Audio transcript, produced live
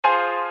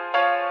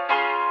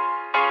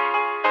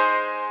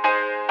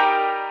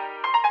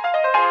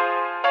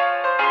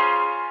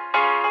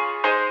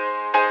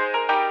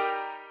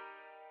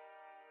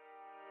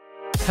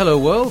Hello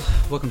world,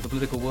 welcome to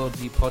Political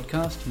Worldview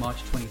Podcast,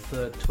 March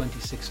 23rd,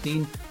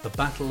 2016, the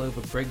Battle over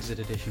Brexit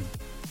edition.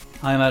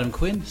 I am Adam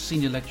Quinn,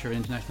 Senior Lecturer in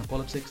International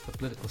Politics, the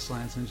Political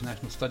Science and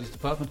International Studies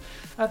Department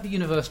at the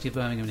University of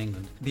Birmingham,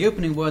 England. The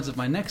opening words of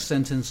my next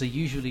sentence are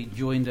usually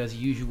joined as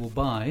usual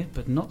by,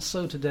 but not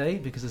so today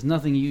because there's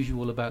nothing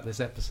usual about this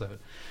episode.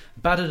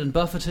 Battered and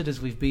buffeted as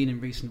we've been in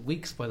recent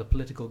weeks by the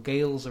political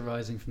gales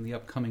arising from the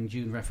upcoming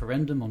June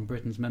referendum on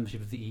Britain's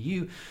membership of the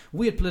EU,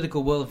 we at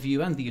Political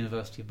Worldview and the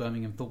University of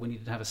Birmingham thought we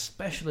needed to have a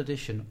special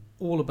edition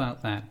all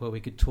about that, where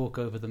we could talk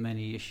over the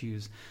many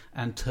issues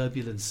and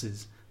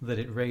turbulences that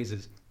it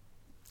raises.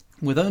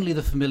 With only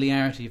the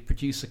familiarity of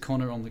producer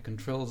Connor on the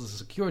controls as a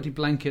security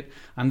blanket,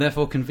 I'm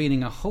therefore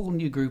convening a whole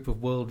new group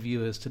of world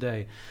viewers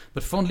today,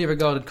 but fondly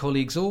regarded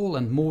colleagues all,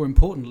 and more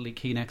importantly,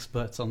 keen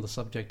experts on the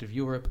subject of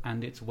Europe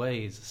and its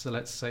ways. So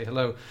let's say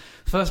hello.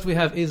 First we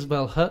have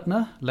Isabel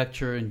Hürtner,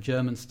 lecturer in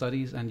German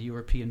Studies and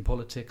European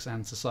Politics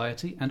and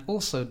Society, and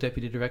also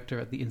Deputy Director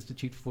at the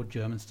Institute for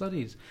German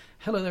Studies.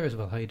 Hello there,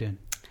 Isabel. How are you doing?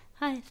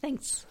 Hi,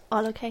 thanks.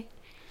 All okay.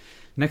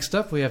 Next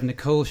up, we have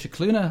Nicole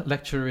Scicluna,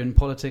 lecturer in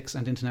Politics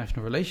and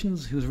International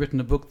Relations, who's written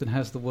a book that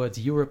has the words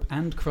Europe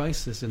and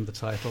Crisis in the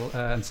title,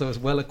 and so is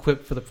well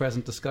equipped for the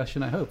present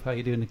discussion, I hope. How are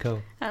you doing,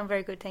 Nicole? I'm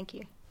very good, thank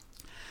you.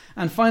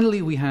 And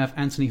finally, we have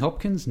Anthony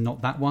Hopkins,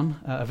 not that one,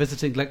 a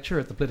visiting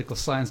lecturer at the Political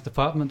Science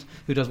Department,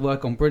 who does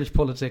work on British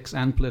politics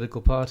and political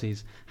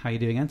parties. How are you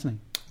doing, Anthony?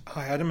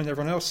 Hi, Adam, and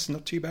everyone else.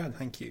 Not too bad,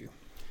 thank you.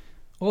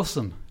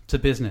 Awesome. To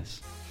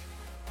business.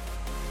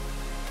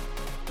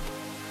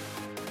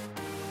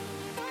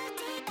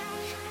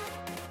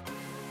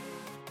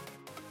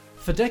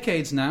 For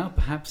decades now,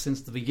 perhaps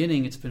since the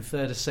beginning, it's been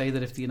fair to say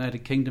that if the United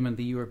Kingdom and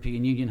the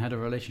European Union had a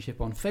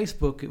relationship on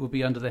Facebook, it would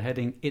be under the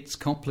heading, It's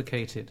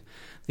Complicated.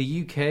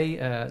 The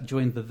UK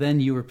joined the then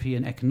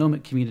European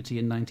Economic Community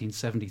in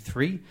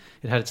 1973.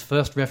 It had its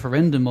first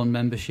referendum on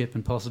membership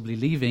and possibly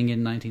leaving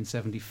in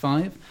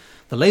 1975.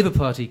 The Labour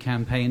Party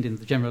campaigned in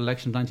the general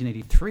election of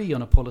 1983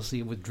 on a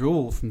policy of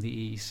withdrawal from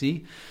the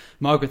EEC.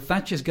 Margaret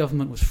Thatcher's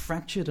government was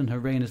fractured and her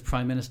reign as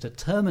Prime Minister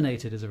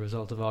terminated as a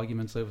result of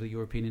arguments over the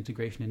European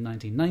integration in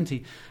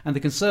 1990, and the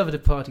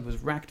Conservative Party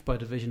was racked by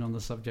division on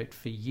the subject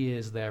for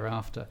years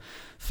thereafter.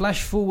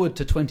 Flash forward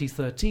to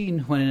 2013,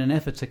 when in an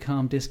effort to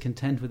calm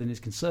discontent within his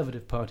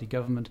Conservative Party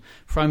government,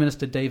 Prime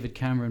Minister David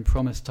Cameron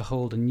promised to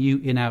hold a new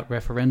in-out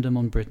referendum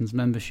on Britain's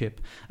membership,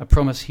 a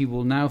promise he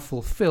will now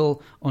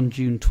fulfil on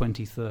June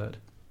 23rd.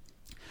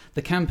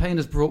 The campaign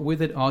has brought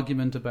with it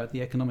argument about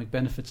the economic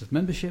benefits of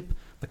membership,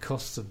 the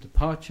costs of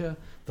departure,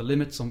 the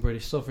limits on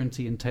British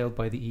sovereignty entailed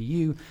by the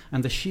EU,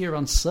 and the sheer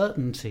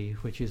uncertainty,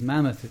 which is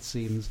mammoth it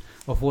seems,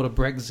 of what a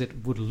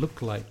Brexit would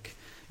look like.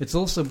 It's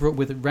also brought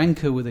with it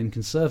rancour within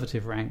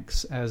Conservative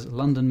ranks, as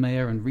London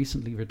Mayor and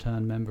recently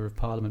returned Member of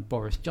Parliament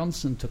Boris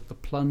Johnson took the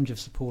plunge of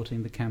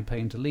supporting the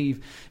campaign to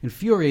leave,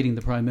 infuriating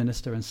the Prime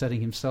Minister and setting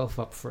himself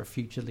up for a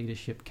future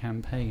leadership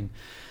campaign.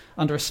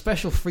 Under a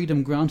special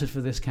freedom granted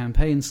for this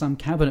campaign, some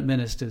cabinet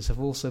ministers have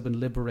also been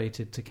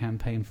liberated to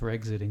campaign for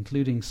exit,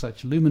 including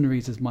such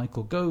luminaries as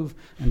Michael Gove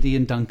and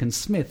Ian Duncan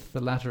Smith,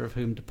 the latter of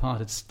whom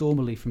departed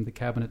stormily from the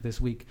cabinet this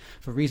week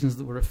for reasons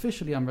that were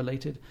officially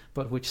unrelated,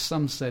 but which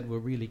some said were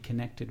really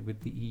connected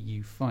with the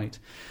EU fight.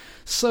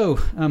 So,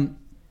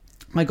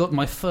 I got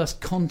my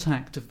first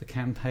contact of the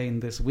campaign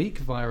this week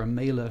via a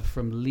mailer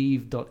from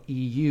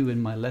leave.eu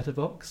in my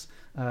letterbox.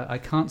 I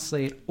can't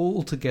say it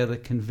altogether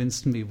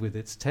convinced me with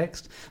its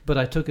text, but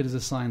I took it as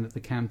a sign that the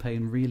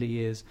campaign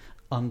really is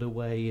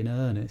underway in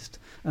earnest.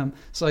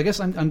 So I guess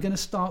I'm going to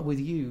start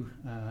with you,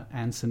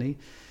 Anthony.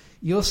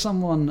 You're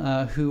someone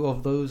who,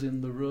 of those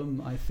in the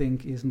room, I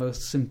think is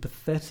most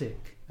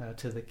sympathetic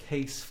to the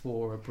case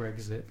for a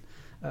Brexit.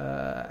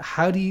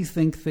 How do you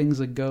think things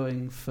are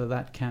going for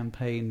that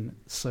campaign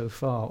so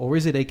far? Or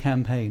is it a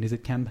campaign? Is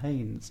it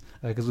campaigns?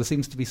 Because there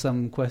seems to be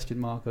some question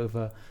mark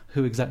over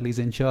who exactly is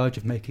in charge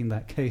of making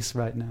that case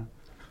right now.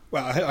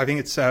 Well, I think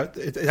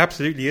it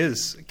absolutely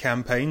is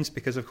campaigns,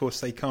 because, of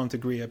course, they can't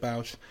agree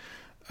about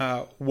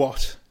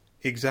what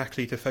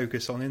exactly to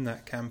focus on in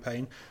that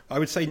campaign. I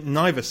would say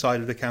neither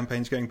side of the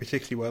campaign is going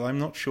particularly well. I'm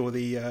not sure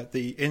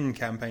the In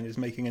campaign is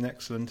making an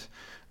excellent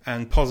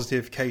and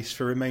positive case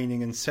for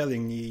remaining and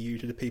selling the EU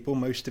to the people.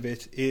 Most of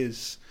it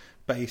is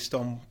based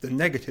on the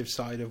negative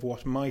side of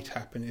what might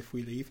happen if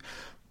we leave.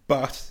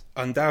 But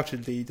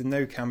undoubtedly, the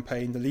No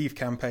campaign, the Leave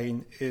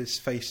campaign, is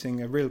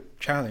facing a real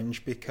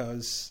challenge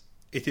because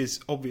it is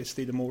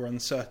obviously the more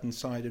uncertain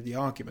side of the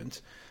argument.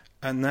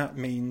 And that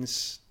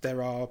means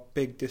there are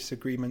big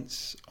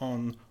disagreements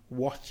on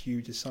what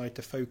you decide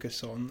to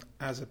focus on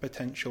as a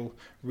potential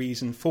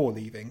reason for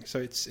leaving. So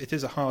it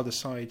is a harder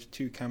side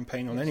to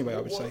campaign on anyway,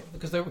 I would say.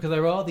 Because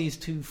there are these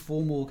two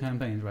formal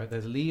campaigns, right?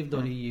 There's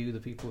Leave.eu, the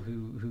people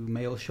who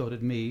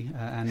mail-shotted me,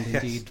 and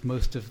indeed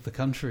most of the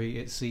country,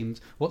 it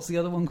seems. What's the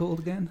other one called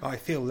again? I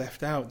feel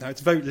left out now. It's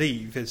Vote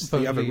Leave is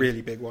the other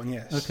really big one,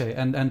 yes. Okay,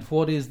 and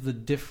what is the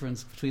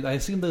difference between... I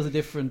assume there's a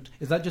different...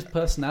 Is that just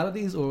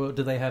personalities, or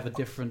do they have a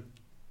different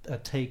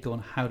take on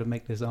how to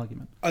make this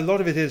argument? A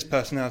lot of it is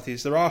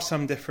personalities. There are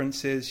some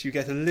differences. You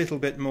get a little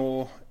bit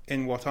more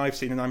in what I've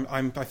seen, and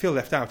I feel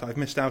left out. I've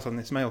missed out on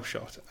this mail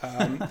shot.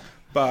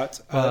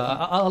 But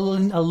I'll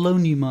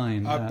loan you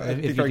mine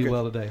if you do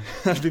well today.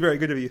 That'd be very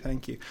good of you,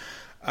 thank you.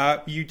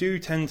 You do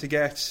tend to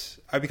get,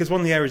 because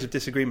one of the areas of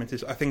disagreement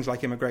are things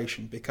like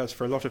immigration, because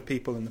for a lot of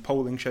people, and the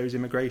polling shows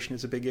immigration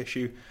is a big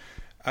issue.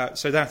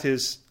 So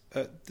that's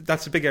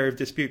a big area of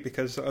dispute,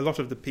 because a lot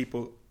of the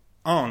people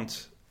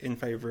aren't in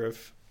favour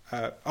of,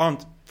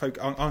 aren't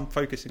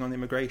focusing on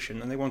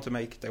immigration, and they want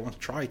to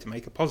try to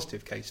make a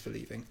positive case for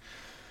leaving.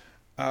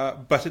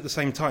 But at the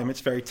same time,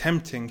 it's very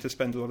tempting to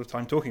spend a lot of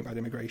time talking about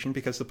immigration,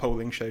 because the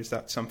polling shows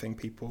that's something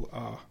people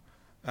are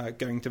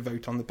going to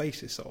vote on the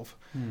basis of.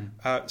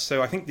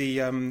 So I think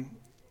the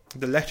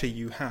letter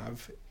you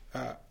have,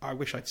 I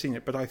wish I'd seen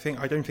it, but I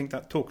don't think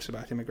that talks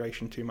about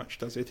immigration too much,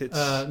 does it? It's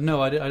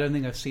no, I don't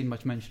think I've seen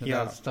much mention of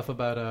that. Stuff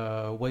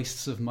about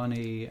wastes of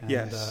money and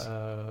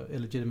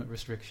illegitimate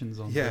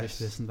restrictions on British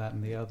this and that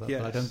and the other.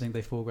 But I don't think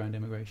they foreground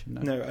immigration.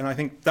 No, and I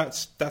think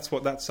that's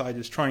what that side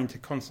is trying to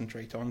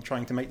concentrate on,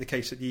 trying to make the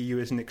case that the EU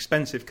is an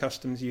expensive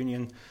customs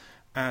union,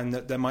 and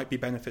that there might be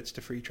benefits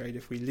to free trade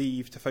if we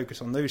leave, to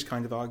focus on those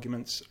kind of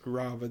arguments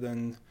rather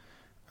than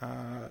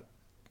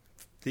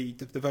the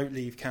Vote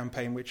Leave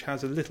campaign, which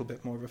has a little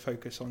bit more of a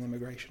focus on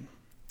immigration.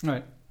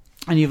 Right.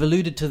 And you've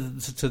alluded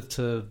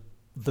to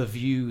the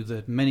view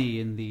that many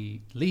in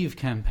the Leave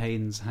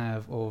campaigns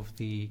have of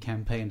the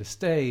campaign to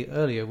stay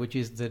earlier, which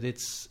is that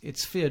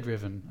it's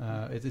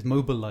fear-driven. It is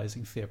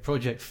mobilising fear.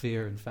 Project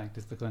Fear, in fact,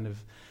 is the kind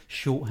of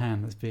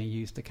shorthand that's being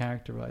used to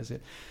characterise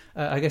it.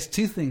 I guess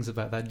two things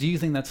about that. Do you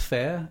think that's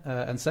fair?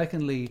 And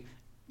secondly,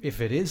 if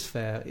it is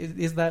fair,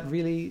 is that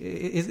really?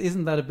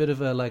 Isn't that a bit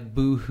of a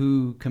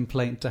boo-hoo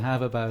complaint to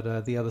have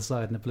about the other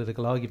side in a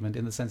political argument?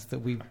 In the sense that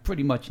we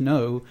pretty much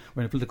know,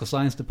 we're in a political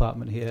science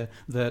department here,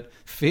 that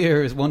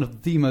fear is one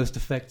of the most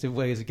effective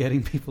ways of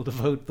getting people to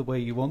vote the way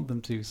you want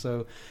them to.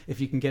 So if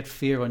you can get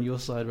fear on your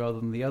side rather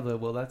than the other,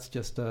 well, that's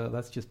just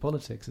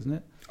politics, isn't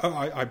it? Oh,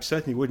 I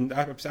certainly wouldn't.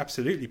 It's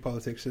absolutely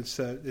politics.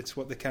 It's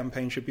what the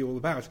campaign should be all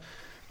about.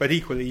 But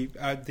equally,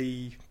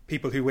 the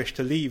people who wish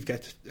to leave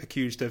get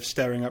accused of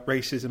stirring up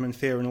racism and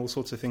fear and all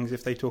sorts of things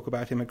if they talk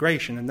about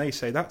immigration, and they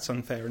say that's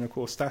unfair. And of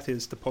course, that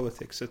is the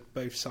politics that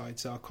both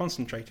sides are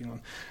concentrating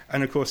on.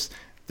 And of course,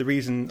 the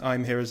reason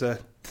I'm here as a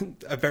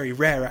very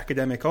rare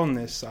academic on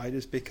this side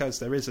is because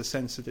there is a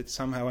sense that it's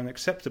somehow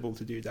unacceptable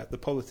to do that. The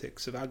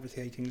politics of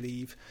advocating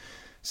leave,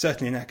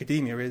 certainly in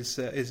academia,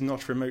 is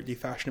not remotely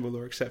fashionable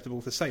or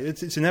acceptable to say.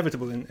 It's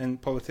inevitable in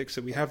politics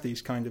that we have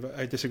these kind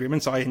of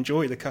disagreements. I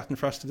enjoy the cut and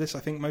thrust of this. I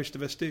think most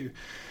of us do.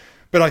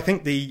 But I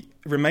think the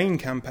Remain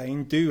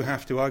campaign do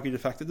have to argue the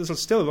fact that there's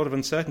still a lot of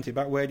uncertainty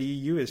about where the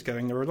EU is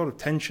going. There are a lot of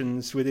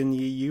tensions within the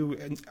EU,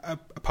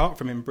 apart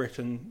from in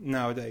Britain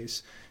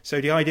nowadays.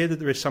 So the idea that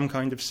there is some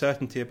kind of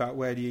certainty about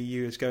where the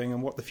EU is going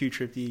and what the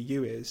future of the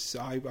EU is,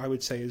 I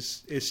would say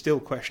is still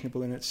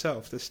questionable in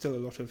itself. There's still a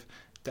lot of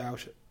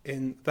doubt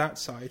in that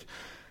side.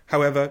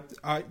 However,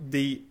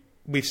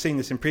 we've seen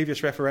this in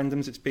previous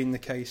referendums. It's been the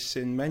case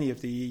in many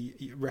of the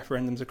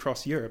referendums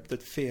across Europe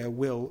that fear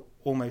will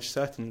almost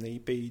certainly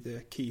be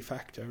the key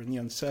factor, and the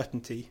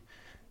uncertainty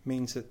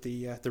means that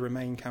the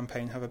Remain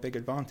campaign have a big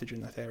advantage in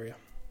that area.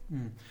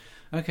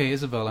 Okay,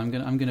 Isabel, I'm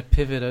going to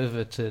pivot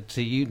over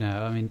to you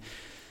now. I mean,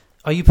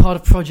 are you part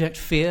of Project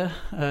Fear?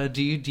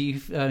 Do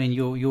you? I mean,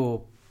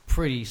 you're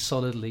pretty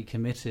solidly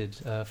committed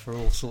for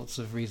all sorts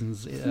of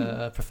reasons,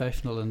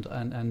 professional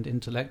and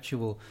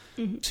intellectual,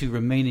 to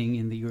remaining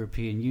in the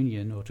European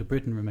Union, or to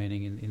Britain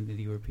remaining in the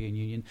European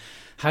Union.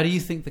 How do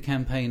you think the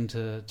campaign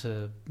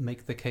to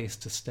make the case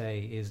to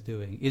stay is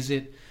doing? Is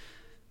it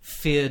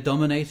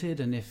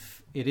fear-dominated? And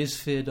if it is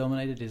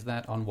fear-dominated, is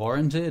that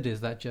unwarranted? Is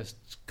that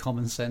just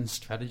common sense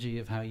strategy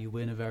of how you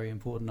win a very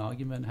important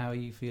argument? How are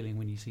you feeling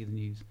when you see the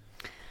news?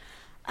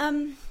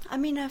 I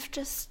mean, I've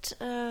just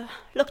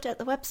looked at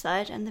the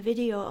website and the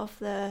video of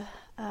the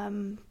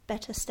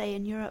Better Stay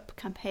in Europe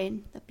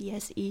campaign, the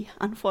BSE,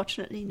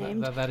 unfortunately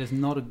named. That is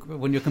not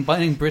when you're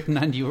combining Britain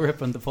and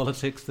Europe and the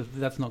politics,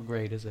 that's not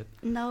great, is it?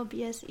 No,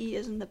 BSE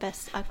isn't the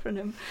best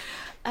acronym.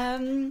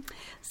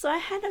 So I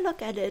had a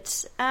look at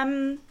it.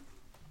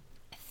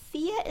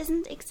 Fear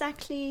isn't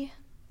exactly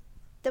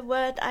the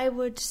word I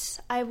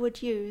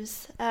would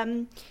use.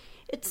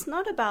 It's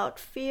not about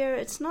fear.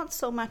 It's not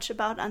so much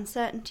about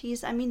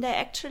uncertainties. I mean, they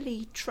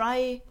actually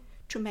try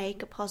to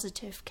make a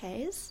positive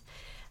case.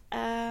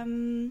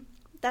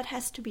 That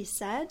has to be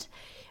said.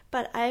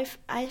 But I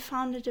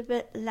found it a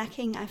bit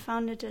lacking. I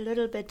found it a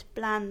little bit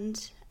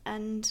bland.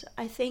 And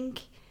I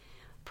think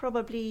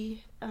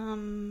probably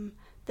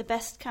the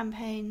best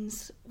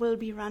campaigns will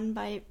be run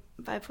by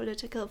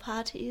political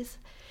parties,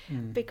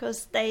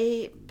 because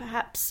they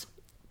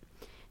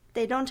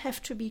don't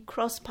have to be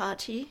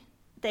cross-party.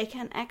 They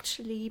can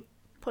actually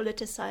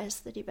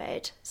politicize the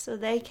debate. So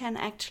they can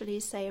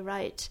actually say,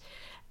 right,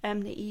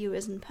 the EU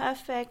isn't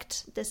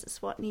perfect, this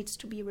is what needs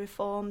to be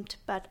reformed,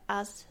 but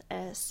us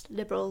as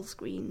liberals,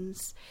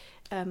 Greens,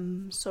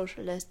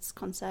 socialists,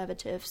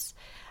 conservatives,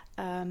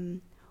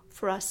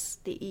 for us,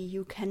 the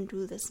EU can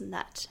do this and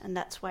that, and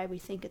that's why we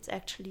think it's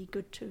actually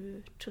good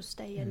to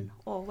stay in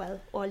or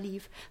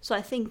leave. So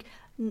I think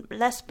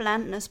less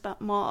blandness,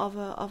 but more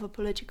of a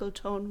political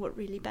tone would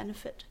really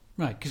benefit.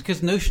 Right,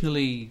 because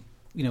notionally,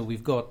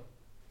 we've got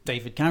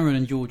David Cameron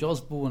and George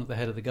Osborne at the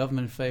head of the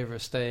government in favour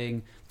of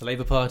staying. The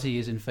Labour Party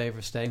is in favour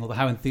of staying, although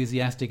how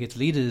enthusiastic its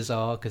leaders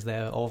are, because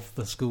they're of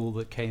the school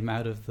that came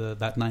out of that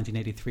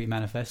 1983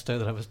 manifesto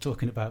that I was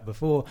talking about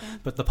before. Yeah.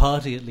 But the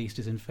party at least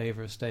is in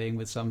favour of staying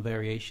with some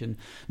variation.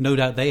 No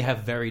doubt they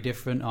have very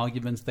different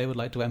arguments. They would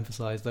like to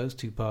emphasise those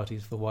two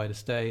parties for why to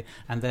stay.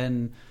 And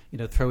then,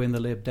 throw in the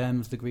Lib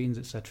Dems, the Greens,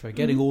 etc.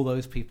 Getting all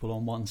those people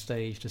on one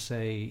stage to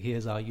say,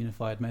 here's our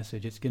unified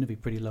message, it's going to be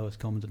pretty lowest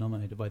common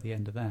denominator by the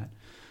end of that.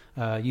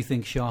 You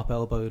think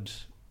sharp-elbowed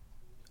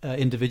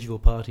individual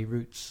party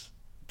routes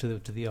to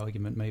the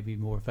argument may be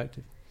more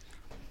effective?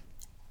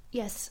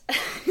 Yes.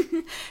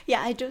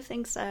 Yeah, I do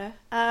think so.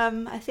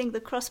 I think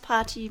the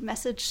cross-party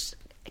message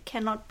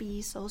cannot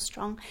be so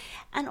strong.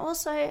 And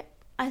also,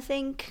 I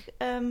think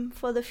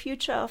for the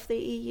future of the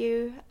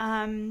EU,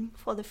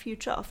 for the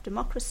future of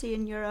democracy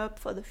in Europe,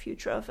 for the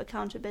future of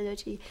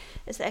accountability,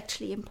 it's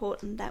actually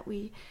important that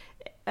we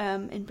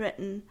in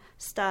Britain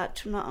start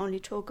to not only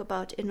talk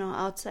about in or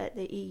outside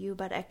the EU,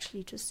 but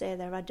actually to say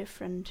there are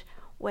different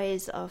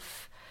ways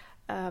of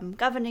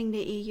governing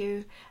the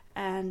EU.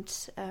 And,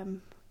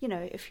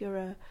 if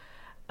you're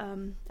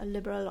a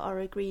liberal or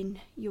a green,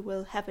 you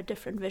will have a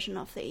different vision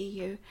of the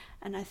EU.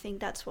 And I think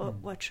that's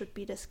what should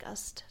be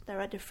discussed.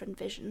 There are different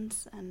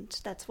visions, and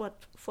that's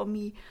what, for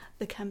me,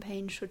 the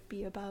campaign should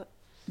be about.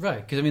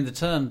 Right, because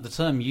the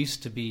term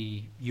used to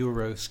be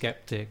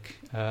Eurosceptic,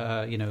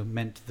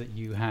 meant that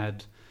you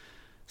had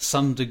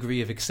some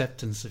degree of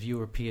acceptance of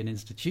European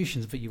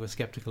institutions, but you were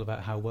sceptical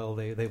about how well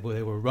they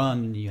were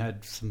run. You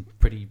had some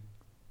pretty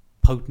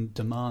potent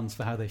demands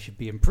for how they should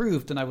be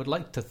improved, and I would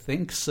like to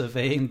think,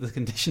 surveying the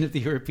condition of the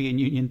European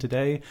Union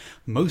today,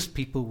 most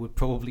people would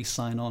probably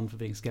sign on for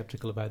being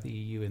sceptical about the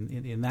EU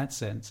in that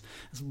sense.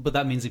 But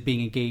that means it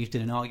being engaged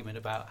in an argument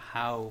about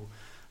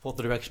what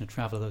the direction of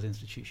travel of those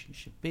institutions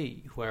should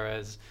be,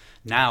 whereas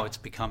now it's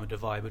become a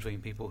divide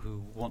between people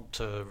who want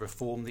to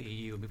reform the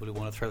EU and people who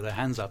want to throw their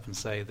hands up and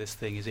say this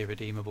thing is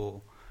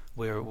irredeemable,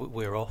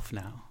 we're off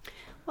now.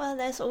 Well,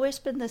 there's always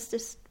been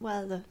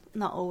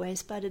not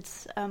always, but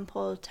it's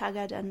Paul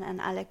Taggart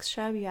and Alex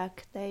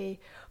Scherbiak. They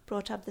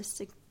brought up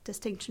this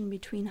distinction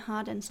between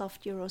hard and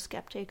soft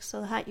Eurosceptics.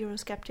 So the hard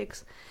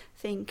Eurosceptics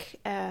think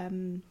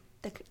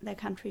their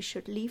country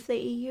should leave the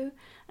EU,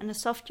 and the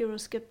soft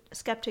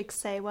Eurosceptics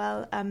say,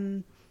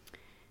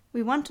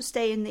 we want to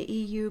stay in the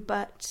EU,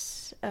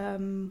 but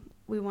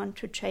we want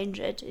to change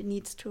it. It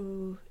needs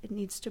to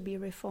be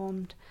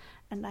reformed,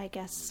 and I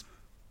guess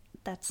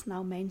that's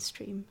now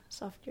mainstream.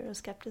 Soft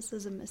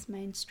Euroscepticism is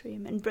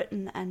mainstream in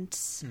Britain and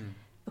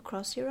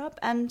across Europe.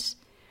 And,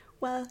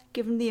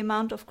 given the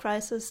amount of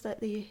crisis that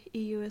the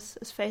EU is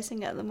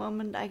facing at the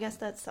moment, I guess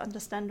that's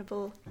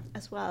understandable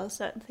as well.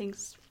 Certain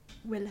things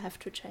will have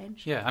to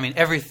change. Yeah,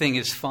 everything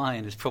is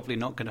fine is probably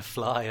not going to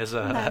fly as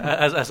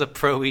a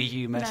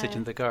pro-EU message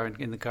in the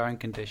current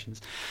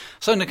conditions.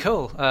 So,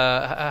 Nicole,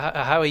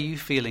 how are you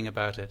feeling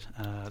about it,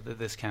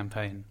 this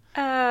campaign?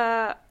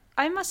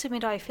 I must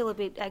admit I feel a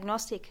bit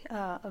agnostic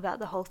about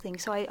the whole thing,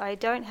 so I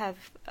don't have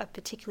a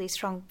particularly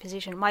strong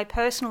position. My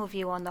personal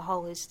view on the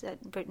whole is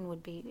that Britain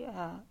would be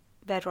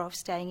better off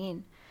staying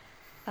in.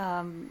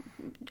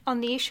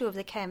 On the issue of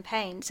the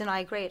campaigns, and I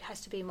agree it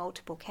has to be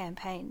multiple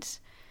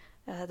campaigns,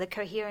 the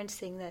coherence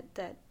thing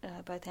that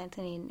both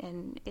Anthony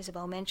and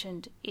Isabel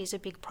mentioned is a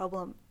big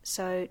problem.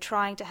 So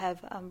trying to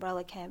have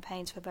umbrella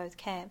campaigns for both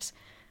camps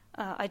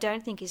I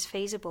don't think is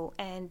feasible.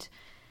 And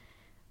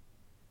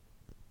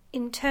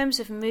in terms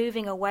of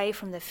moving away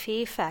from the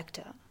fear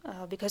factor,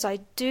 because I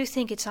do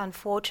think it's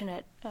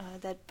unfortunate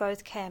that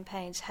both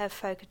campaigns have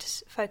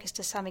focused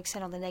to some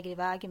extent on the negative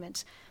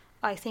arguments,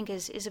 I think,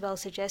 as Isabel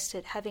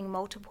suggested, having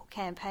multiple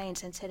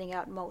campaigns and setting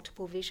out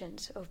multiple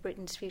visions of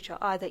Britain's future,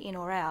 either in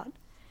or out,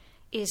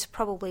 is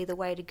probably the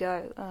way to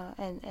go.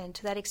 And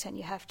to that extent,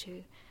 you have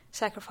to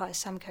sacrifice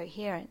some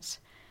coherence.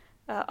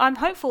 I'm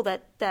hopeful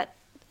that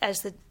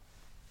as the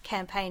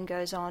campaign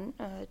goes on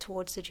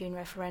towards the June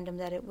referendum,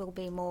 that it will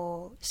be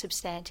more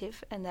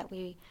substantive and that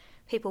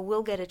people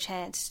will get a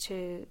chance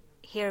to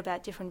hear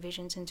about different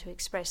visions and to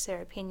express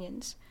their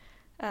opinions.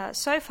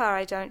 So far,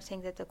 I don't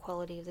think that the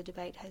quality of the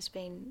debate has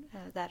been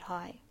that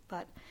high.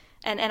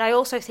 And I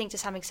also think to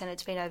some extent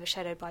it's been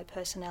overshadowed by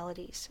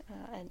personalities,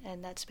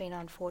 and that's been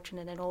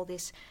unfortunate. And all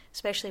this,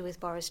 especially with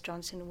Boris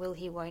Johnson, will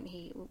he, won't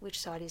he, which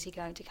side is he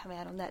going to come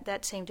out on?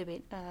 That seemed a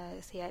bit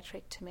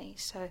theatric to me.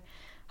 So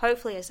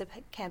hopefully as the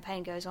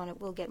campaign goes on, it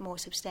will get more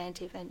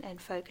substantive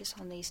and focus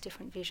on these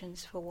different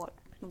visions for what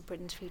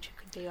Britain's future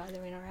could be,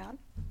 either in or out.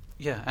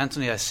 Yeah,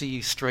 Anthony, I see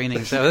you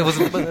straining. So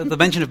the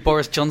mention of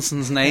Boris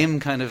Johnson's name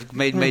kind of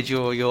made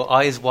your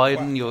eyes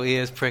widen, your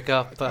ears prick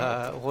up.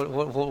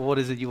 What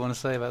is it you want to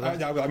say about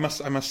that?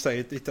 I must say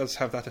it does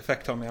have that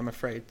effect on me, I'm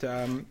afraid.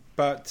 I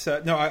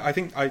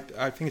think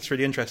it's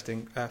really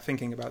interesting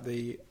thinking about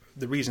the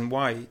reason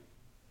why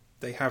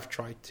they have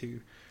tried to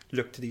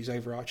look to these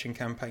overarching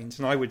campaigns.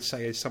 And I would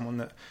say, as someone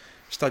that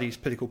studies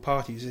political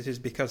parties, it is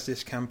because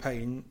this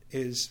campaign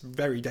is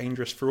very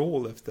dangerous for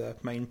all of the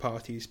main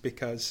parties,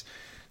 because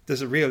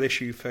there's a real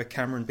issue for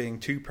Cameron being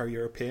too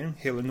pro-European.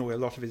 He'll annoy a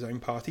lot of his own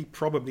party,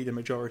 probably the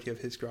majority of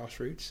his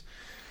grassroots.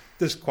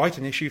 There's quite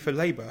an issue for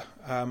Labour.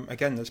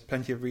 Again, there's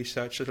plenty of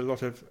research that a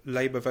lot of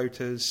Labour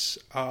voters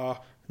are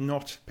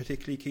not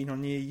particularly keen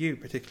on the EU,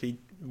 particularly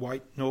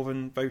white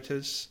northern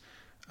voters.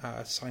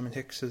 Simon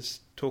Hicks has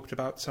talked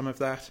about some of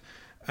that.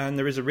 And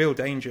there is a real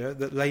danger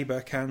that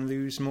Labour can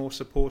lose more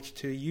support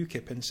to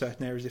UKIP in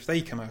certain areas if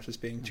they come out as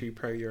being too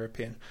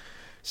pro-European.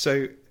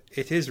 So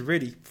it is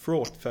really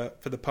fraught for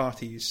the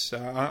parties.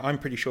 I'm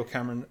pretty sure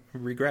Cameron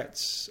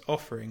regrets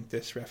offering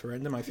this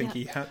referendum. I think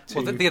he had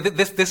to... Well,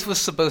 this was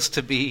supposed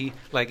to be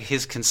like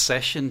his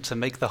concession to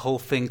make the whole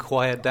thing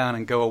quiet down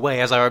and go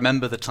away, as I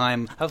remember the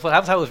time.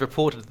 That's how it was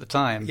reported at the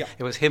time. Yeah.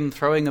 It was him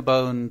throwing a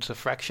bone to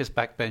fractious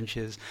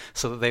backbenchers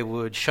so that they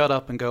would shut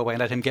up and go away and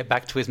let him get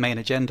back to his main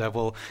agenda.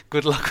 Well,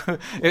 good luck.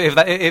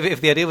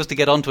 If the idea was to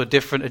get onto a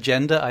different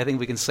agenda, I think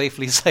we can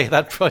safely say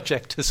that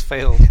project has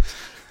failed.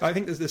 I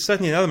think there's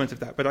certainly an element of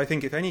that, but I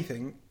think, if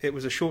anything, it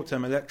was a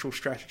short-term electoral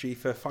strategy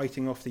for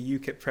fighting off the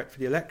UKIP threat for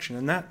the election,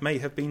 and that may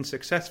have been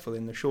successful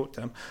in the short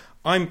term.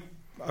 I'm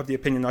of the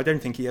opinion I don't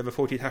think he ever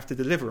thought he'd have to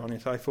deliver on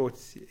it. I thought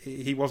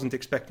he wasn't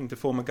expecting to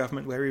form a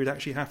government where he would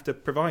actually have to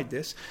provide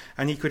this,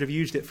 and he could have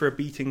used it for a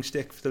beating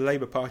stick for the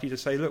Labour Party to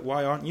say, look,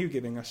 why aren't you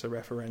giving us a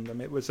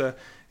referendum? It was a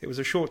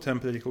short-term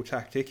political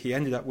tactic. He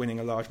ended up winning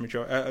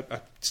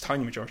a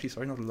tiny majority,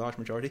 not a large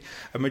majority,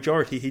 a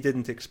majority he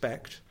didn't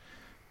expect.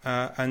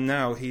 And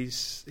now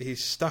he's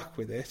stuck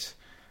with it,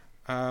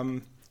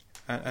 and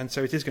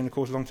so it is going to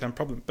cause a long-term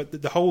problem.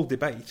 But the whole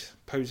debate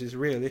poses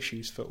real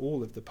issues for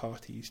all of the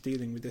parties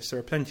dealing with this. There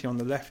are plenty on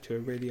the left who are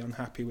really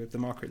unhappy with the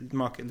market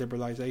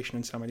liberalisation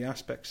and some of the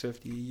aspects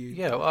of the EU.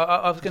 Yeah, well,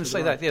 I was going to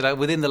say that. Yeah, like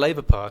within the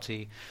Labour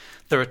Party,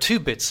 there are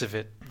two bits of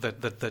it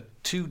that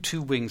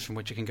two wings from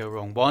which it can go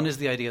wrong. One is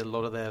the idea that a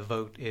lot of their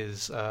vote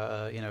is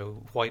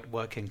white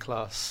working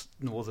class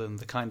northern,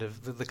 the kind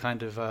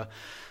of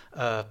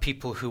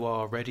people who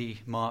are already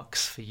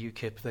marks for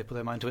UKIP, they put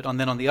their mind to it. And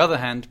then on the other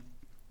hand,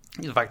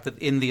 the fact that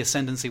in the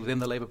ascendancy within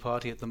the Labour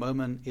Party at the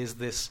moment is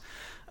this,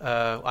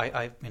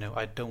 I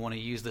don't want to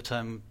use the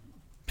term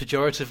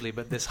pejoratively,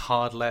 but this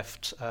hard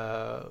left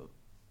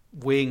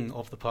wing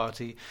of the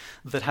party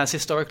that has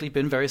historically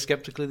been very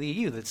sceptical of the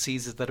EU, that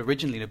sees it, that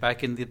originally,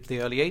 back in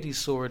the early 80s,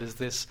 saw it as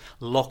this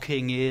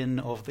locking in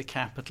of the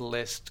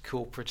capitalist,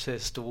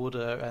 corporatist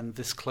order and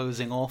this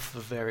closing off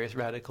of various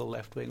radical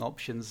left-wing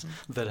options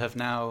that have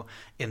now,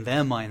 in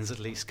their minds at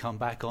least, come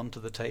back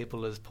onto the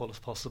table as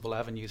possible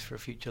avenues for a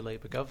future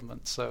Labour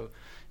government. So,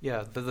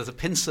 yeah, there's a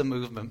pincer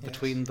movement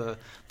between the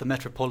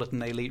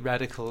metropolitan elite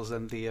radicals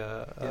and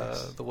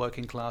the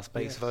working class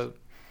base vote.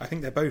 I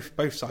think they're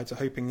both sides are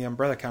hoping the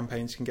umbrella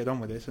campaigns can get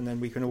on with it, and then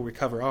we can all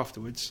recover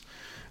afterwards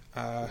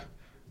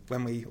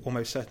when we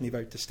almost certainly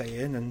vote to stay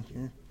in,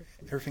 and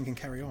everything can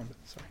carry on.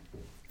 Sorry.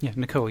 Yeah,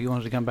 Nicole, you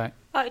wanted to come back?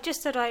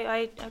 Just that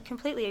I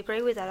completely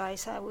agree with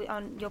that.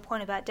 On your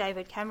point about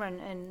David Cameron,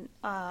 and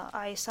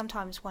I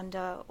sometimes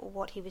wonder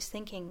what he was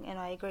thinking, and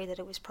I agree that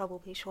it was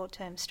probably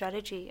short-term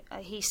strategy.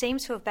 He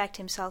seems to have backed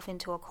himself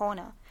into a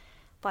corner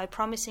by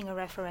promising a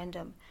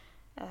referendum,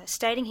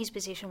 stating his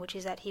position, which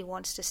is that he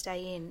wants to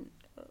stay in,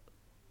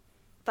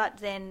 but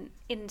then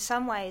in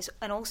some ways,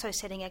 and also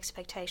setting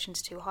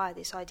expectations too high,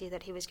 this idea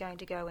that he was going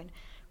to go and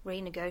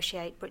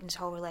renegotiate Britain's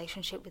whole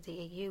relationship with the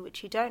EU,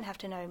 which you don't have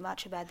to know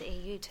much about the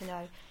EU to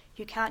know.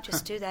 You can't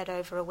just do that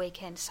over a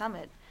weekend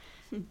summit.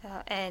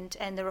 And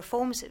the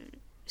reforms,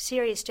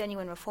 serious,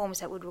 genuine reforms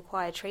that would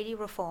require treaty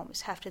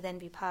reforms, have to then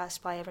be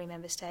passed by every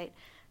member state.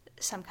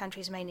 Some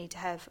countries may need to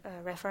have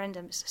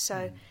referendums.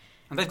 So,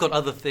 and they've got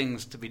other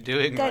things to be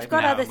doing right now. They've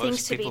got other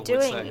things to be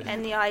doing,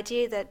 and the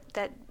idea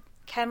that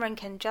Cameron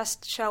can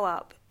just show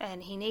up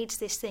and he needs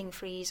this thing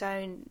for his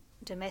own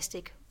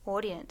domestic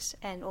audience,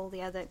 and all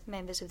the other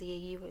members of the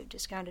EU are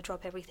just going to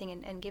drop everything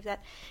and give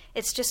that.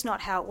 It's just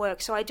not how it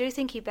works. So I do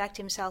think he backed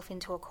himself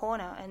into a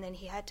corner, and then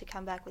he had to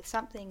come back with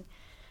something.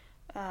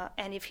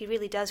 And if he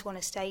really does want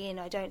to stay in,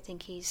 I don't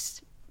think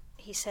he's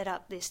set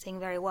up this thing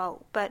very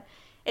well. But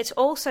it's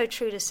also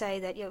true to say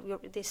that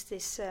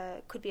this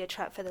could be a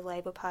trap for the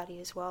Labour Party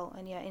as well.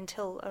 And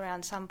until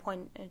around some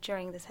point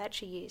during the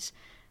Thatcher years,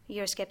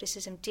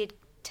 Euroscepticism did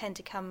tend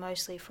to come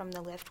mostly from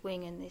the left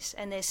wing,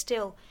 and there's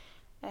still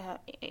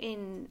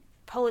in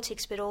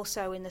politics, but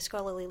also in the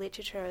scholarly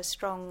literature, a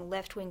strong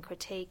left-wing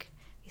critique.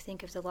 You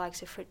think of the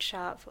likes of Fritz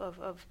Scharpf,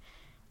 of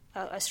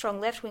a strong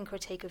left-wing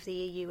critique of the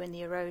EU and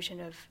the erosion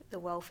of the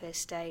welfare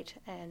state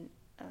and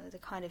the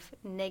kind of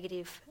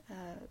negative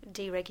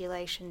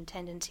deregulation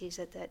tendencies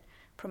that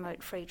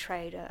promote free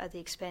trade at the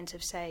expense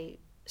of, say,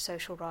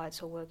 social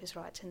rights or workers'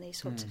 rights and these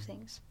sorts of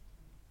things.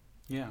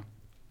 Yeah.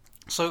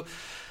 So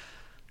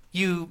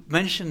you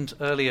mentioned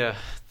earlier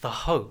the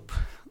hope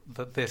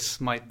that this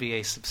might be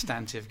a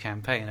substantive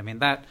campaign.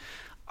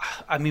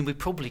 I mean, we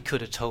probably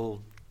could have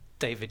told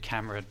David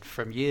Cameron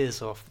from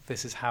years off.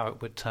 This is how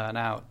it would turn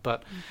out.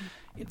 But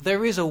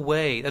there is a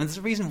way, and there's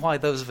a reason why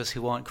those of us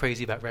who aren't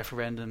crazy about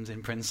referendums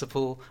in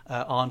principle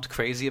aren't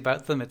crazy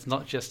about them. It's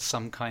not just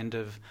some kind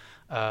of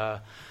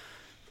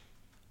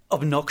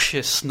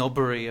obnoxious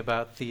snobbery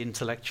about the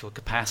intellectual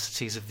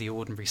capacities of the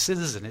ordinary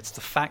citizen. It's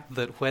the fact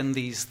that when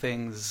these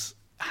things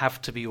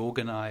have to be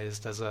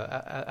organized as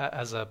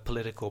a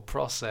political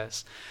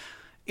process,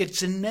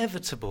 it's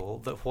inevitable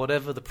that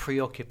whatever the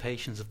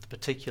preoccupations of the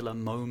particular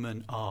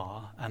moment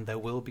are, and there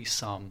will be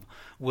some,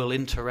 will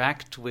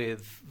interact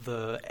with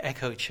the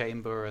echo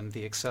chamber and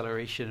the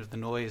acceleration of the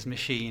noise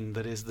machine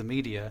that is the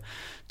media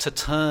to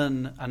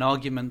turn an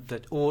argument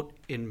that ought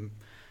in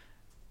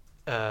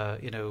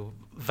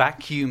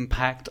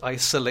vacuum-packed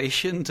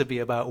isolation to be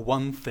about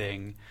one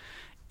thing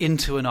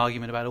into an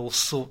argument about all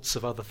sorts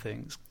of other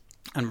things.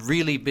 And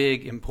really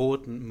big,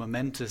 important,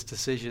 momentous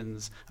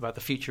decisions about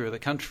the future of the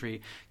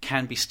country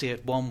can be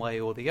steered one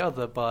way or the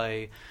other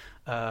by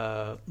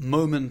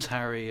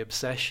momentary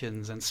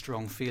obsessions and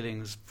strong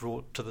feelings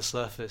brought to the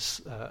surface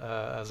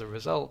as a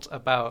result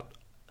about,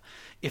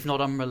 if not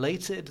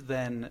unrelated,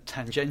 then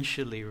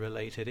tangentially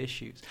related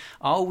issues.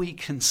 Are we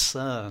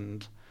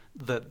concerned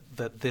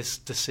that this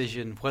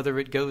decision, whether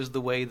it goes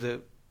the way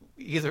that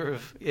either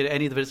of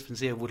any of the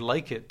participants here would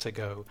like it to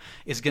go,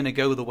 is going to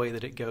go the way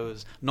that it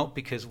goes, not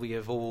because we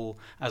have all,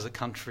 as a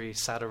country,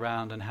 sat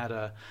around and had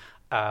a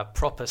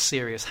proper,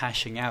 serious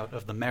hashing out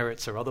of the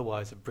merits or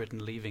otherwise of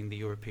Britain leaving the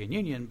European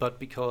Union, but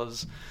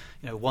because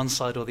one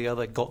side or the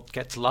other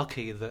gets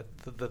lucky that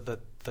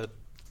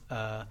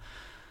a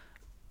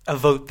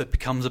vote that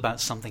becomes about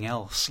something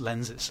else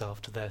lends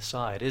itself to their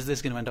side. Is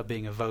this going to end up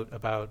being a vote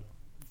about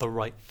the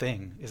right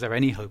thing? Is there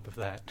any hope of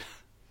that?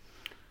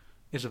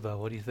 Isabel,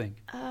 what do you think?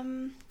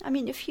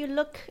 If you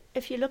look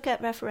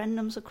at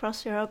referendums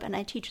across Europe, and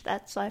I teach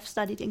that, so I've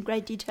studied in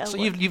great detail. So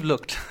you've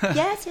looked.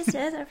 Yes,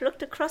 I've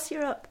looked across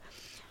Europe.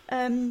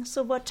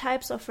 So what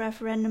types of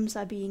referendums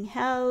are being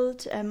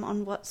held,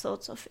 on what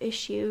sorts of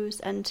issues,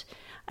 and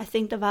I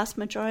think the vast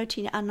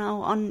majority are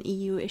now on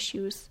EU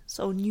issues.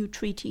 So new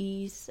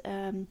treaties,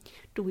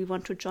 do we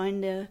want to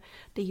join the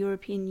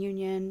European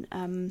Union,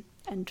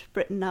 and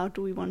Britain now,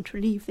 do we want to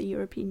leave the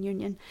European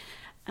Union?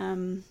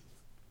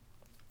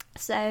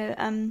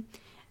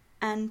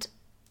 And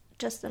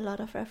just a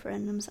lot of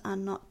referendums are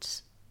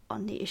not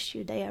on the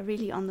issue. They are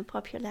really on the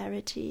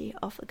popularity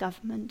of a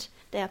government.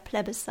 They are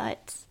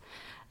plebiscites.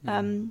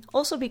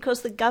 Also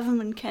because the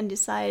government can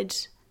decide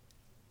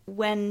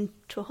when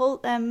to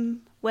hold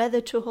them, whether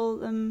to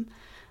hold them.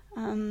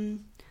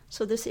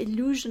 So this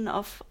illusion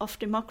of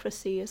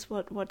democracy is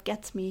what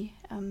gets me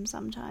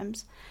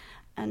sometimes.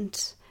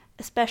 And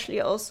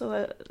especially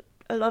also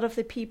a lot of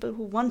the people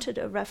who wanted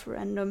a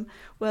referendum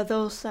were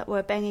those that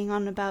were banging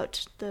on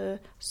about the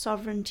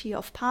sovereignty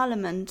of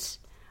Parliament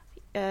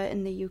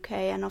in the UK,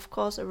 and of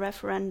course a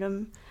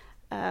referendum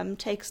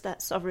takes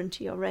that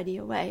sovereignty already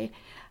away.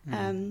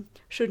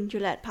 Shouldn't you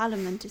let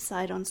Parliament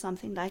decide on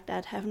something like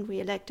that? Haven't we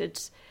elected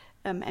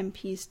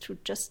MPs to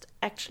just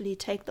actually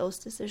take those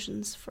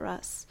decisions for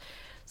us?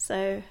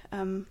 So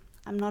I'm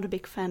not a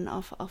big fan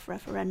of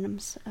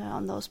referendums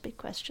on those big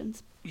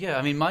questions. Yeah,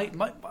 I mean,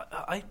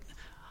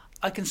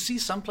 I can see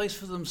some place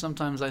for them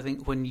sometimes. I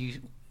think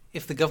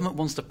if the government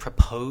wants to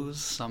propose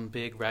some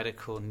big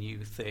radical new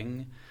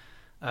thing,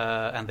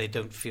 and they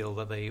don't feel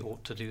that they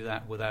ought to do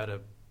that without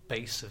a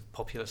base of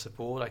popular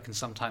support, I can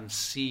sometimes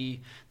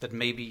see that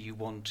maybe you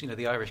want,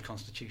 the Irish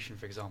Constitution,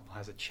 for example,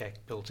 has a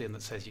check built in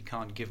that says you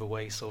can't give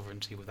away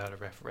sovereignty without a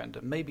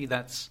referendum. Maybe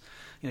that's,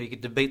 you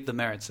could debate the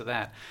merits of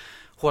that.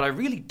 What I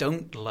really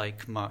don't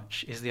like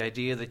much is the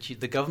idea that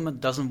the government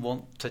doesn't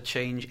want to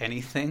change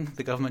anything.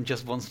 The government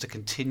just wants to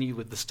continue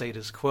with the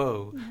status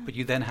quo, but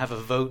you then have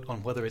a vote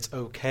on whether it's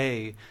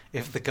okay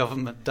if the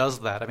government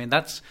does that. I mean,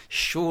 that's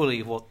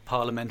surely what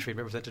parliamentary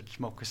representative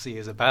democracy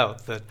is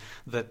about,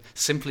 that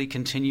simply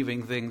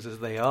continuing things as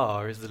they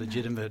are is the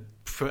legitimate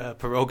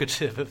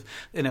prerogative of,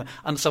 and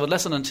so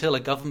unless and until a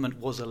government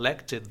was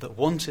elected that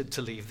wanted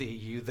to leave the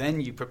EU,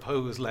 then you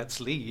propose let's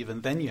leave,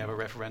 and then you have a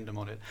referendum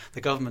on it.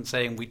 The government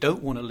saying we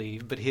don't want to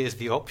leave, but here's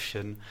the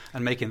option,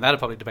 and making that a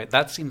public debate,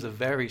 that seems a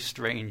very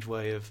strange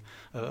way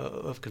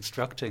of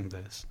constructing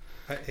this.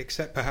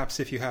 Except perhaps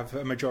if you have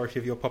a majority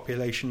of your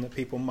population that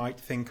people might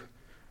think,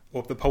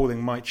 or the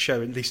polling might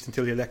show, at least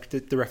until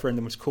the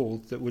referendum was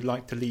called, that would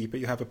like to leave, but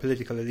you have a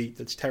political elite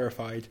that's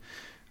terrified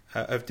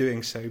of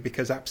doing so,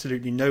 because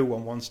absolutely no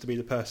one wants to be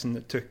the person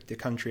that took the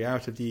country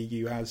out of the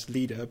EU as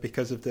leader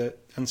because of the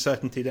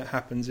uncertainty that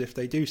happens if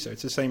they do so.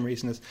 It's the same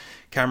reason as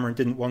Cameron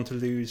didn't want to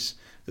lose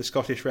the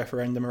Scottish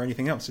referendum or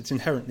anything else. It's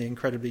inherently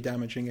incredibly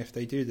damaging if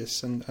they do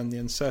this, and the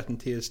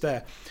uncertainty is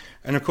there.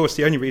 And of course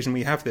the only reason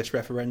we have this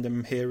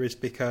referendum here is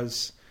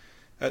because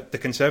the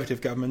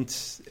Conservative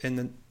government in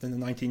the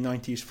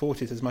 1990s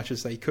fought it as much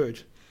as they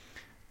could.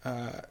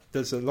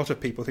 There's a lot of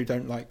people who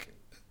don't like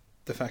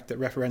the fact that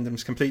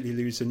referendums completely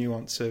lose the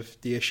nuance of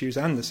the issues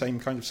and the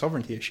same kind of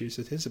sovereignty issues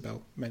that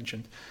Isabel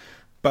mentioned.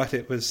 But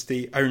it was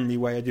the only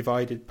way a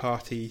divided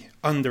party,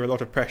 under a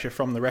lot of pressure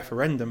from the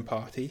referendum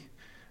party,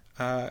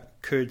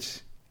 could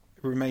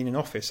remain in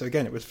office. So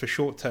again, it was for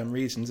short-term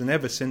reasons, and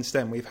ever since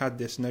then we've had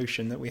this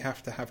notion that we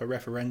have to have a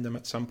referendum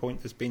at some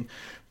point. There's been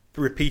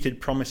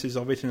repeated promises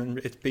of it, and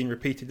it's been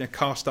repeated in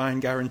cast iron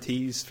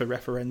guarantees for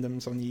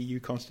referendums on the EU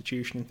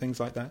constitution and things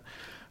like that,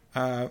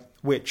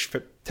 which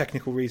for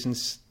technical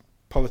reasons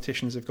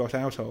politicians have got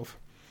out of.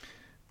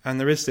 And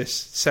there is this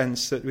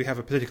sense that we have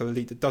a political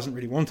elite that doesn't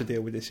really want to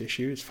deal with this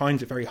issue. It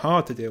finds it very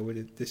hard to deal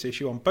with this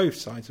issue on both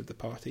sides of the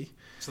party.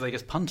 So they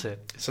just punt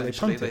it. So they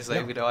punt it. They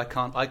say, yeah.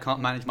 I can't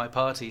manage my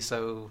party,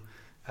 so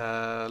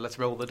let's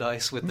roll the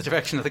dice with the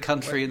direction of the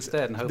country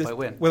instead and hope I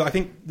win. Well, I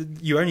think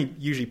you only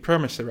usually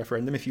promise a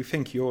referendum if you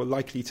think you're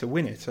likely to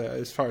win it.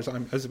 As far as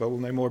Isabel will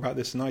know more about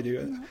this than I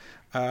do.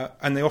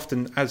 And they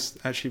often, as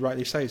she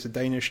rightly says, the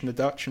Danish and the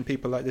Dutch and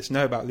people like this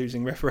know about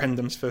losing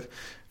referendums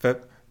for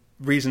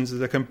reasons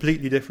that are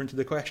completely different to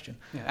the question.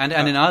 Yeah,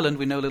 and in Ireland,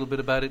 we know a little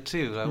bit about it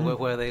too,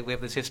 where we have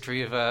this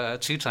history of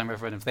two-time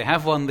referendums. If they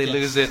have one, they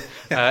lose it.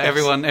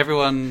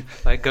 Everyone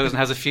like goes and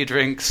has a few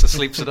drinks,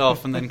 sleeps it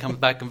off, and then comes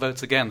back and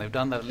votes again. They've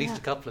done that at least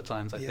a couple of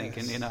times, I think,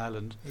 in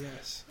Ireland.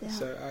 Yes. Yeah.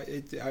 So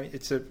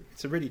it's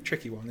a really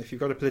tricky one. If you've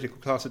got a political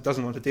class that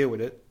doesn't want to deal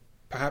with it,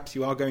 perhaps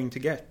you are going to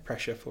get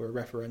pressure for a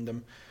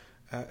referendum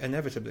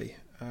inevitably,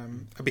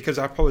 because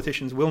our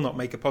politicians will not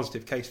make a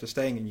positive case for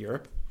staying in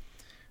Europe.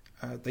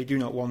 They do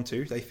not want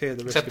to. They fear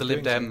the risk. Except the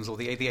Lib Dems, so. or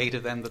the 8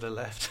 of them that are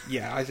left.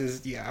 Yeah,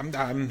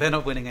 they're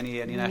not winning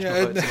any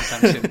national votes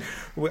anytime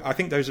soon. I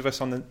think those of us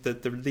on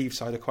the Leave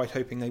side are quite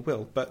hoping they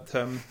will, but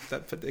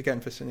again,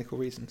 for cynical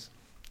reasons.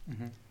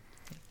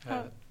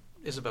 Mm-hmm.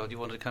 Isabel, do you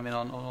want to come in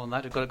on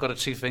that? We've got a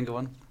two-finger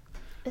one.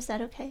 Is that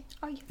okay?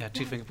 Oh, yeah,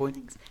 two-finger point.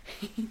 Thanks.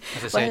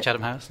 As I say at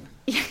Chatham House.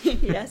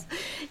 Yes.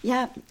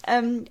 Yeah.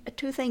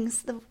 Two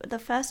things. The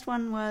first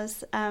one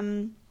was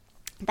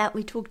that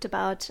we talked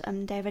about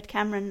David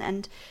Cameron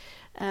and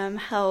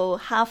how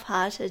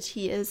half-hearted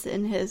he is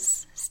in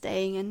his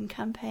staying in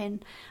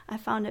campaign. I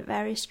found it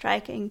very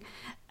striking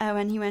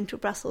when he went to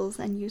Brussels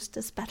and used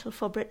this Battle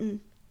for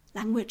Britain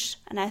language.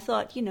 And I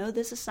thought,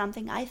 this is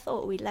something I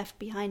thought we left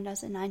behind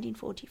us in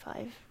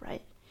 1945,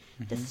 right?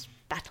 Mm-hmm. This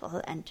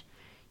battle, and,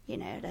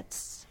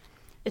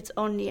 it's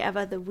only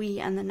ever the we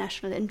and the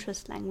national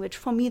interest language.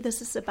 For me, this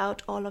is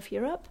about all of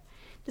Europe.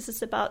 This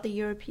is about the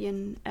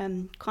European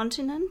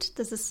continent.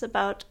 This is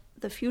about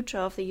the future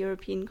of the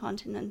European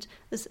continent.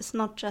 This is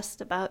not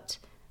just about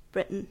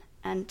Britain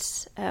and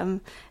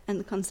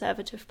the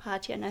Conservative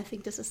Party. And I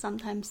think this is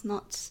sometimes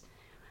not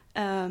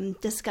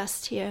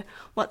discussed here,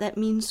 what that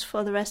means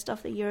for the rest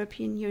of the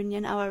European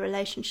Union, our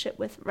relationship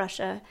with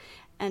Russia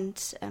and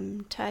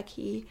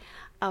Turkey,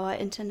 our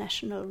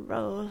international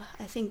role.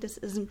 I think this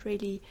isn't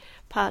really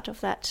part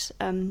of that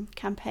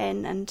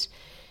campaign. And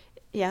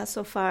yeah,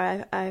 so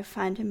far I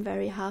find him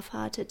very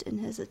half-hearted in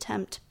his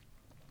attempt.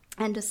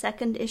 And the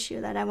second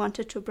issue that I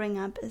wanted to bring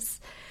up is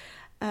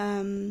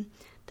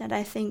that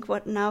I think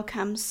what now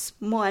comes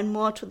more and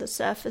more to the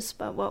surface,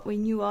 but what we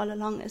knew all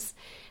along, is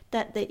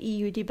that the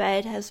EU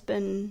debate has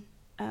been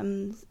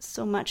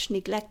so much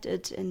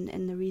neglected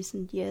in the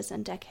recent years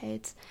and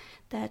decades,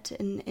 that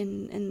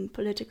in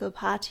political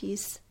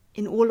parties,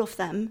 in all of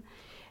them,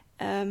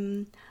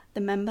 the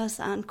members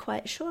aren't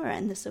quite sure,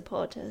 and the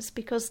supporters,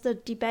 because the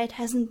debate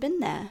hasn't been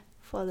there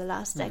for the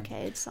last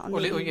decades. Or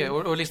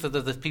at least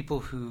the people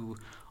who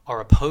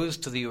are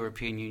opposed to the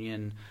European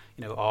Union,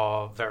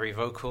 are very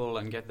vocal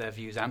and get their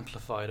views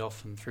amplified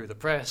often through the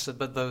press.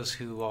 But those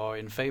who are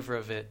in favour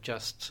of it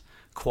just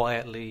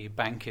quietly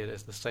bank it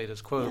as the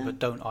status quo, but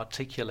don't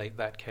articulate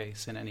that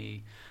case in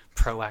any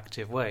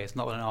proactive way. It's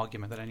not an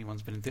argument that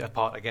anyone's been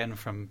apart again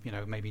from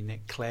maybe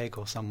Nick Clegg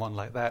or someone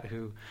like that,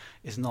 who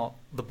is not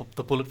the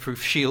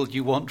bulletproof shield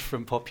you want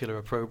from popular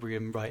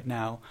opprobrium right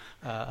now.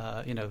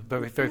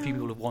 Very few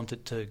people have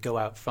wanted to go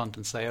out front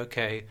and say,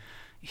 okay,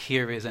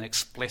 here is an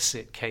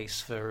explicit case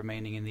for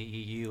remaining in the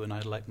EU and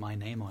I'd like my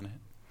name on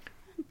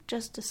it.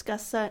 Just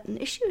discuss certain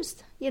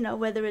issues,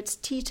 whether it's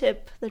TTIP,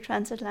 the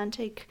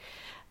transatlantic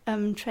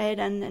trade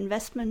and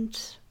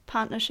investment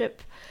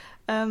partnership.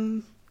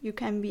 You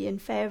can be in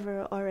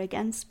favor or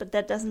against, but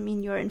that doesn't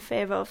mean you're in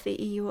favor of the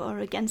EU or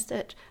against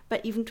it.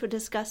 But even to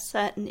discuss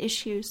certain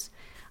issues,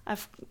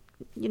 I've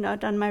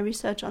done my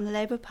research on the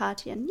Labour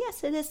Party, and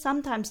yes, it is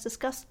sometimes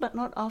discussed, but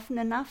not often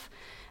enough.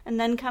 And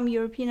then come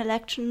European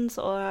elections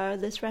or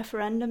this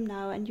referendum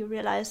now, and you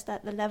realize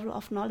that the level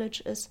of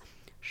knowledge is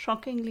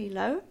shockingly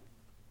low.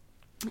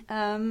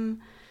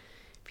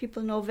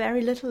 People know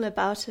very little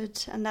about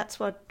it, and that's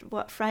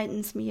what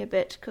frightens me a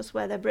bit, because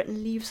whether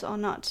Britain leaves or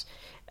not,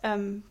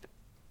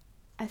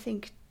 I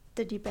think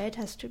the debate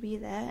has to be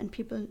there, and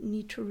people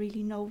need to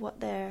really know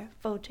what they're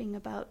voting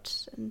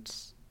about and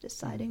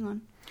deciding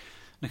on.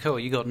 Nicole,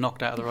 you got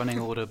knocked out of the running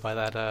order by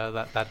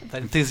that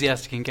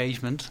enthusiastic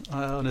engagement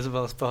on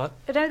Isabel's part.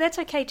 No, that's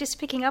okay. Just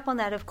picking up on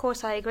that, of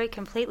course, I agree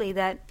completely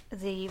that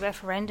the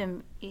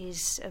referendum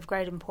is of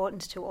great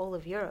importance to all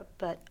of Europe,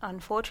 but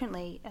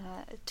unfortunately,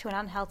 to an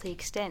unhealthy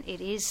extent, it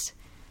is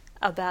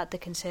about the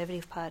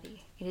Conservative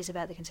Party. It is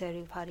about the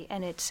Conservative Party,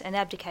 and it's an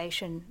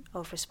abdication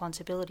of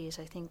responsibility, as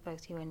I think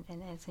both you and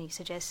Anthony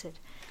suggested.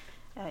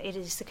 it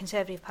is the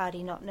Conservative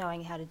Party not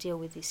knowing how to deal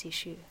with this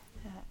issue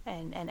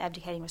and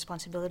abdicating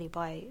responsibility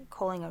by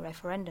calling a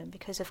referendum,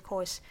 because, of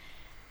course,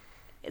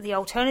 the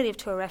alternative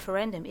to a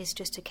referendum is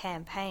just a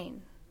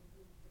campaign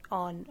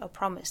on a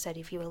promise that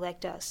if you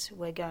elect us,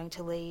 we're going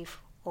to leave,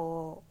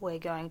 or we're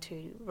going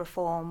to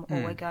reform,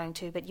 or we're going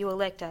to... But you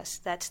elect us,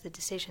 that's the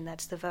decision,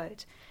 that's the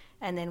vote,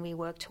 and then we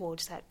work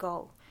towards that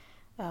goal.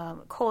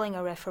 Calling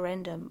a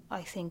referendum,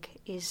 I think,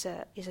 is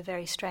a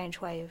very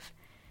strange way of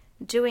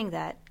doing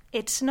that.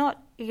 It's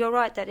not... You're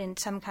right that in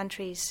some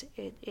countries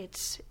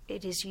it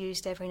is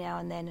used every now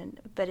and then,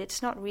 but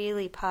it's not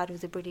really part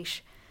of the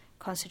British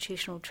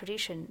constitutional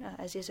tradition,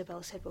 as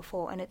Isabel said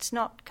before, and it's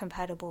not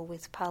compatible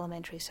with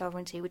parliamentary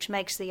sovereignty, which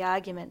makes the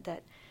argument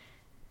that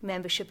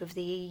membership of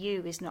the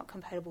EU is not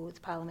compatible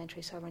with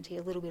parliamentary sovereignty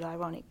a little bit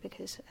ironic,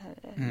 because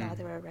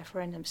neither are a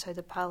referendum, so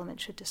the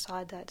Parliament should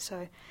decide that.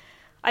 So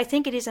I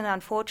think it is an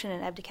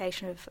unfortunate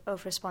abdication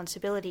of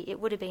responsibility. It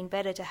would have been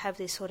better to have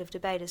this sort of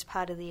debate as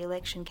part of the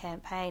election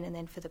campaign and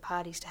then for the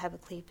parties to have a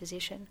clear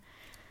position.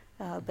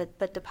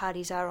 But the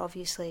parties are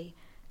obviously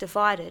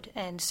divided.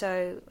 And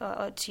so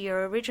to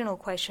your original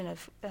question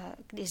of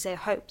is there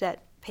hope that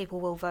people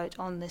will vote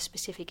on the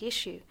specific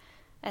issue?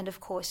 And of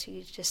course,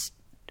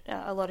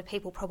 a lot of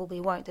people probably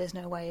won't. There's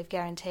no way of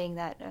guaranteeing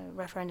that.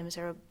 Referendums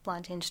are a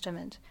blunt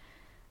instrument.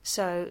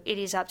 So it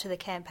is up to the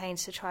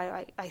campaigns to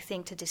try, I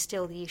think, to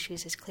distill the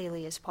issues as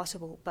clearly as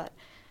possible. But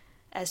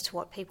as to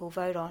what people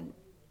vote on,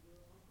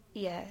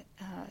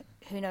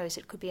 who knows?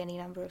 It could be any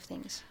number of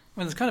things.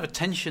 Well, there's kind of a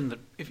tension that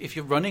if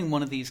you're running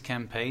one of these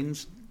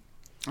campaigns,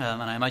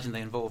 and I imagine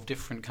they involve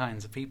different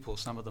kinds of people,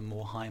 some of them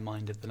more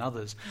high-minded than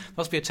others, there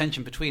must be a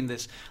tension between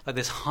this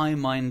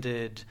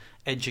high-minded,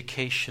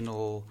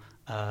 educational,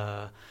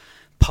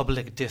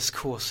 public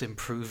discourse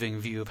improving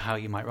view of how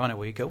you might run it,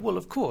 where you go, well,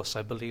 of course,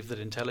 I believe that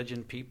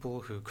intelligent people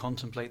who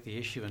contemplate the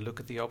issue and look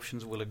at the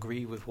options will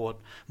agree with what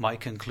my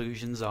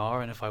conclusions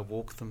are, and if I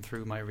walk them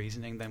through my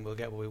reasoning, then we'll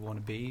get where we want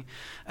to be.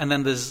 And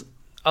then there's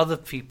other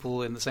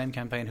people in the same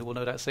campaign who will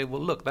no doubt say,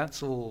 well, look,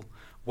 that's all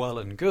well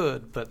and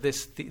good, but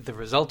the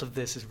result of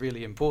this is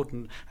really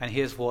important, and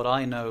here's what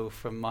I know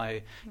from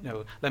my,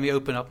 let me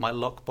open up my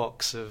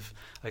lockbox of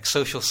like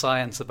social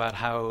science about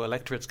how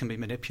electorates can be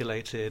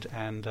manipulated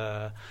and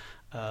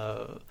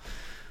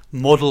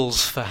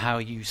models for how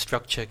you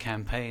structure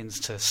campaigns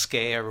to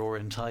scare or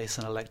entice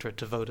an electorate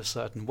to vote a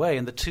certain way,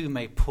 and the two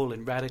may pull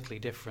in radically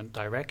different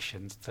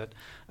directions. That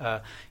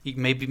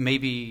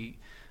maybe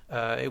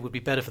it would be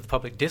better for the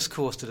public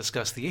discourse to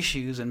discuss the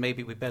issues, and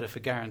maybe it would be better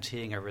for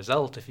guaranteeing a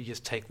result if you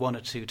just take one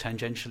or two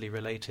tangentially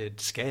related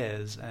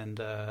scares and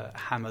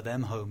hammer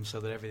them home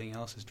so that everything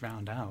else is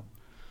drowned out.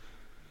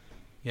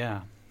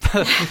 Yeah.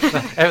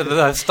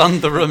 I've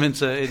stunned the room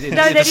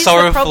into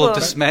sorrowful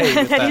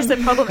dismay. That is the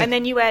problem. And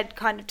then you add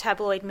kind of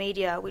tabloid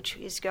media, which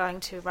is going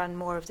to run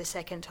more of the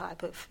second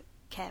type of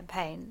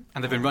campaign.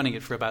 And they've been running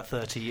it for about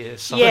 30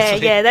 years.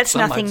 That's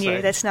nothing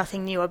new. That's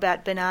nothing new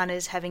about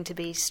bananas having to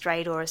be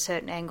straight or a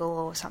certain angle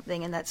or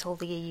something, and that's all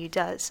the EU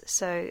does.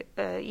 So,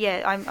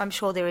 I'm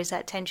sure there is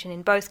that tension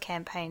in both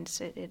campaigns.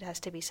 It has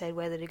to be said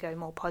whether to go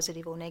more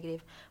positive or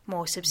negative,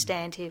 more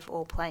substantive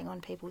or playing on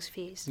people's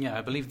fears. Yeah,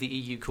 I believe the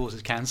EU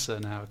causes cancer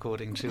now,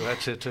 according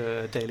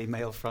to Daily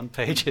Mail front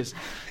pages.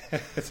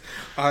 Even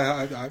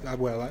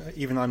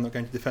I'm not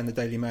going to defend the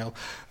Daily Mail.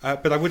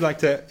 But I would like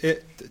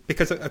to,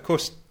 because, of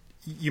course,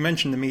 you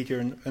mentioned the media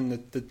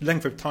and the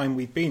length of time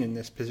we've been in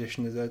this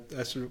position as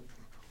a sort of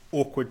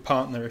awkward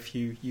partner, if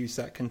you use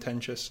that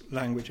contentious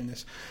language in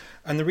this.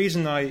 And the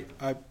reason I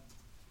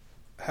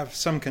have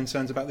some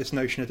concerns about this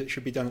notion that it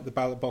should be done at the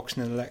ballot box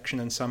in an election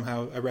and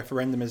somehow a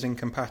referendum is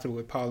incompatible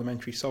with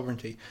parliamentary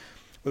sovereignty.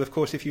 Well, of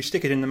course, if you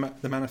stick it in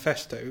the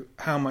manifesto,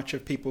 how much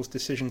of people's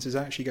decisions is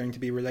actually going to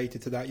be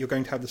related to that? You're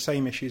going to have the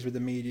same issues with the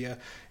media.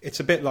 It's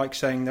a bit like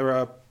saying there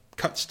are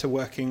cuts to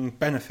working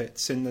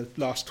benefits in the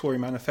last Tory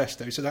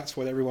manifesto, so that's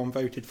what everyone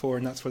voted for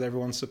and that's what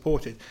everyone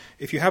supported.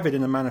 If you have it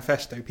in a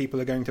manifesto,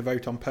 people are going to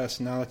vote on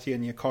personality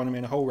and the economy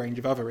and a whole range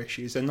of other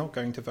issues. They're not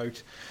going to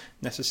vote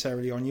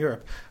necessarily on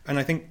Europe. And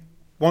I think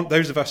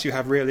those of us who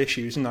have real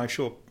issues, and I'm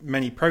sure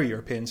many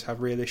pro-Europeans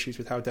have real issues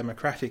with how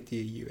democratic the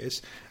EU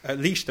is, at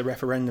least the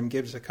referendum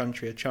gives a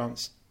country a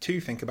chance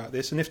to think about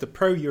this. And if the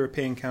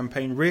pro-European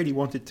campaign really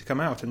wanted to come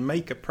out and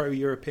make a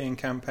pro-European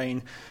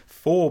campaign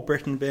for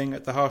Britain being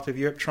at the heart of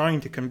Europe, trying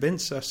to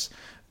convince us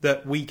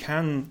that we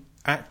can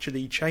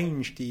actually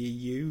change the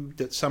EU,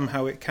 that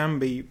somehow it can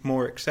be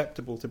more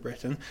acceptable to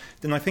Britain,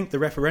 then I think the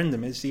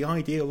referendum is the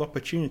ideal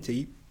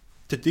opportunity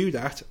to do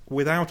that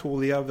without all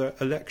the other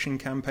election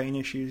campaign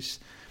issues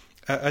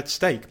at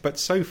stake. But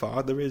so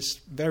far there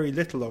is very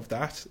little of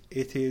that.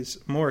 It is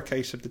more a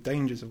case of the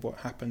dangers of what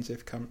happens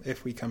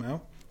if we come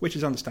out, which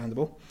is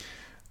understandable.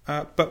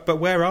 But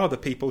where are the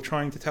people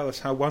trying to tell us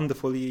how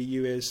wonderful the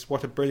EU is,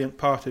 what a brilliant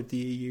part of the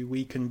EU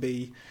we can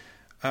be?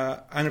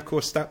 And of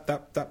course that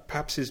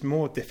perhaps is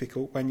more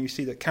difficult when you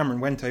see that Cameron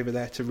went over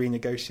there to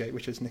renegotiate,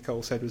 which, as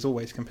Nicole said, was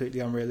always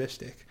completely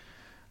unrealistic.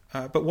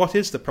 But what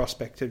is the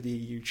prospect of the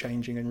EU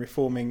changing and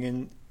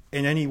reforming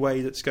in any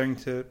way that's going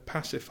to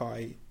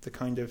pacify the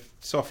kind of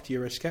soft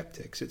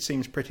Eurosceptics. It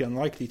seems pretty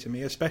unlikely to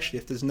me, especially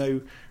if there's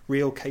no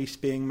real case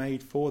being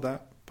made for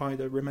that by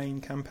the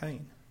Remain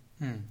campaign.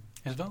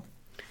 Isabel?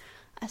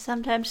 I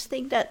sometimes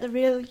think that the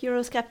real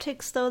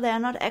Eurosceptics, though, they are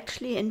not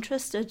actually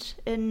interested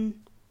in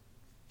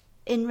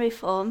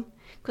reform.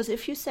 Because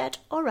if you said,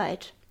 all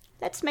right,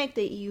 let's make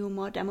the EU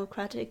more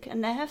democratic,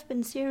 and there have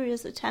been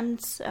serious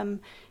attempts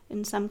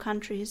in some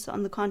countries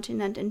on the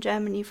continent, in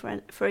Germany,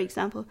 for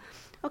example.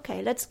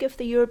 Okay, let's give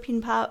the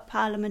European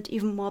Parliament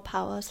even more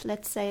powers.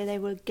 Let's say they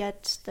will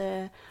get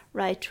the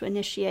right to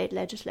initiate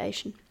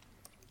legislation.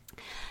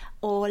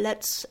 Or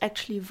let's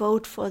actually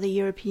vote for the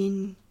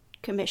European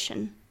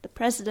Commission, the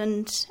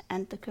President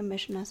and the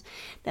Commissioners.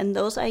 Then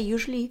those are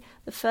usually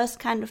the first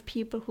kind of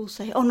people who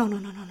say, oh, no,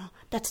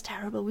 that's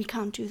terrible, we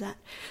can't do that.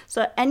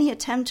 So any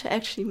attempt to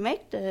actually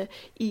make the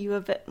EU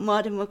a bit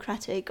more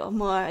democratic or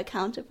more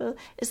accountable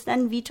is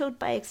then vetoed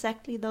by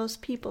exactly those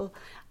people.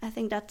 I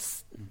think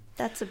that's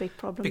a big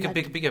problem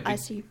I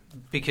see.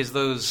 Because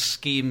those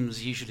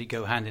schemes usually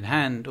go hand in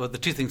hand, or the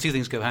two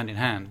things go hand in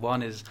hand.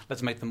 One is,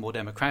 let's make them more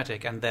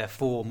democratic and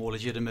therefore more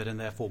legitimate and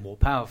therefore more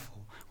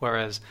powerful.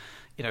 Whereas,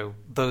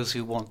 those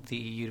who want the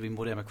EU to be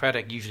more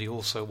democratic usually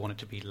also want it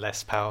to be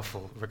less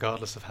powerful,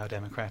 regardless of how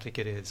democratic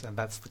it is. And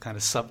that's the kind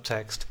of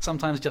subtext,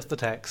 sometimes just the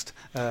text,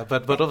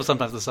 but also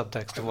sometimes the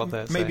subtext of what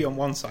they're saying. Maybe on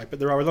one side, but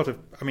there are a lot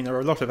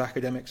of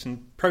academics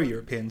and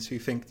pro-Europeans who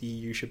think the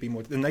EU should be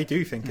more, and they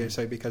do think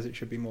so because it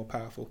should be more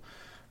powerful.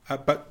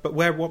 But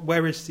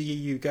where is the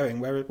EU going?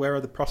 Where are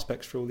the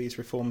prospects for all these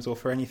reforms or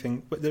for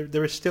anything? But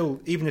there is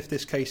still, even if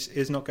this case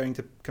is not going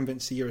to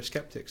convince the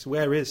Eurosceptics,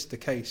 where is the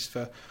case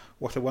for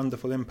what a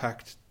wonderful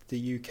impact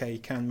the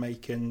UK can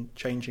make in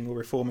changing or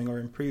reforming or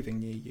improving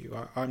the EU?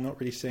 I'm not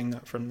really seeing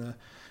that from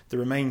the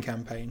Remain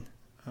campaign,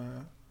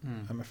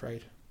 I'm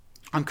afraid.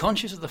 I'm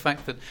conscious of the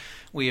fact that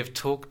we have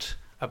talked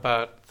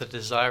about the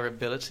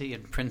desirability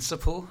in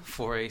principle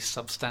for a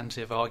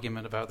substantive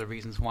argument about the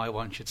reasons why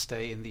one should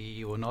stay in the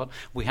EU or not.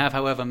 We have,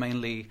 however,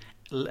 mainly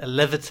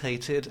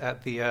levitated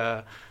at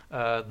the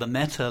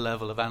meta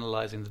level of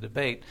analysing the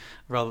debate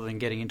rather than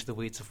getting into the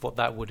weeds of what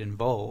that would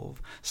involve.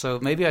 So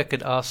maybe I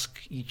could ask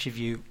each of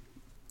you,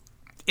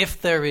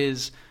 if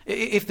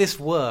this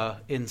were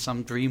in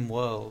some dream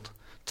world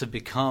to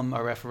become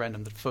a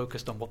referendum that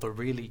focused on what the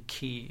really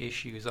key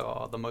issues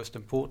are, the most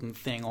important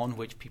thing on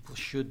which people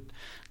should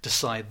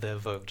decide their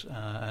vote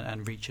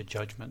and reach a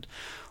judgment,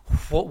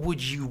 what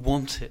would you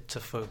want it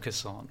to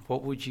focus on?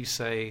 What would you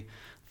say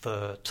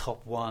the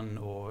top one,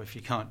 or if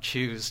you can't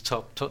choose,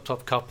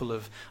 top couple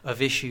of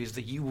issues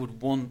that you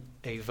would want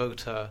a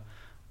voter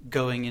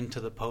going into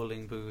the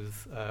polling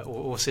booth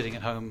or sitting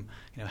at home,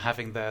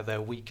 having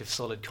their week of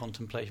solid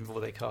contemplation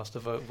before they cast a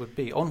vote would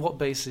be? On what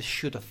basis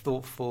should a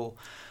thoughtful,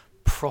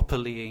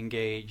 properly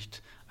engaged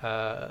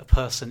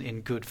person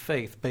in good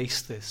faith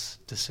base this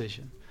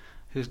decision?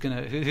 Who's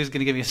gonna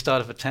give me a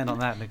start of a 10 on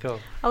that, Nicole?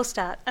 I'll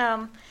start.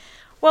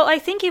 Well, I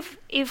think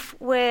if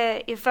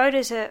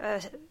voters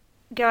are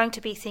going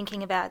to be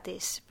thinking about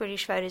this,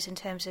 British voters, in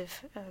terms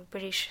of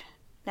British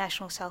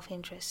national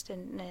self-interest,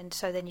 and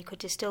so then you could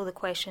distill the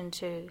question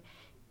to,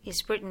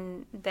 is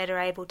Britain better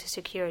able to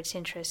secure its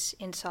interests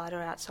inside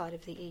or outside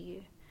of the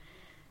EU?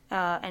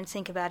 And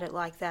think about it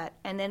like that.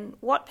 And then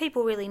what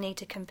people really need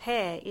to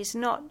compare is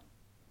not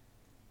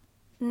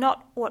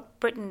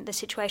what the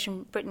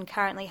situation Britain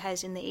currently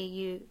has in the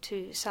EU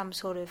to some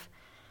sort of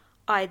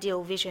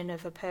ideal vision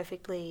of a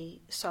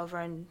perfectly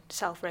sovereign,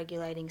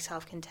 self-regulating,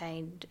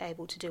 self-contained,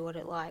 able to do what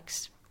it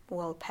likes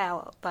world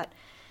power, but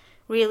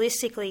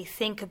realistically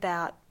think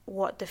about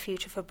what the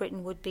future for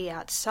Britain would be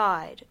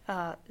outside.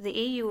 The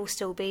EU will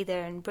still be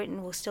there, and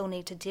Britain will still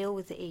need to deal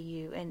with the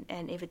EU,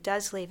 and if it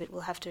does leave, it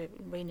will have to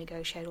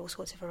renegotiate all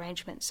sorts of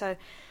arrangements. So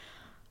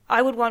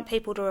I would want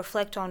people to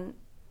reflect on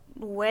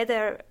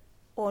whether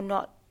or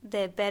not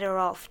they're better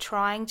off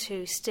trying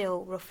to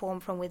still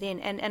reform from within.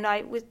 And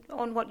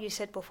on what you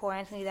said before,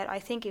 Anthony, that I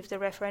think if the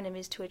referendum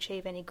is to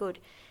achieve any good,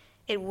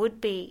 it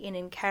would be in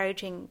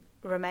encouraging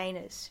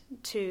Remainers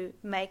to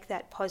make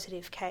that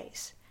positive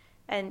case.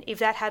 And if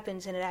that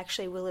happens, then it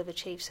actually will have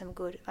achieved some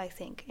good, I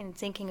think, in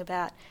thinking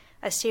about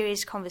a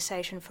serious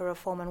conversation for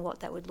reform and what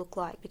that would look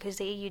like, because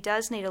the EU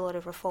does need a lot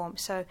of reform.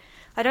 So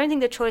I don't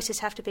think the choices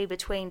have to be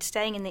between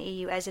staying in the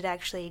EU as it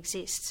actually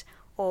exists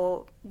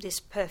or this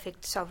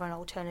perfect sovereign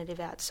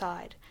alternative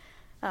outside.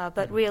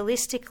 But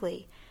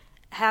realistically,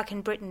 how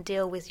can Britain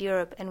deal with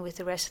Europe and with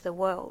the rest of the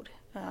world?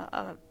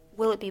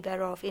 Will it be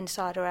better off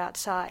inside or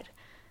outside?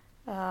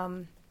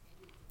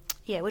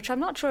 Which I'm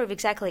not sure if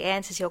exactly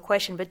answers your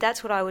question, but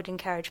that's what I would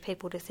encourage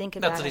people to think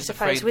about, I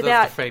suppose,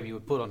 without the frame you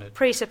would put on it.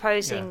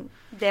 Presupposing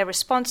their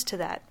response to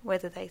that,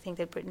 whether they think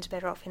that Britain's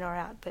better off in or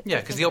out. But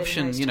because the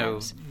option,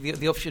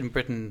 the option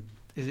Britain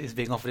is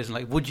being offered isn't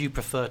like, would you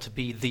prefer to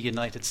be the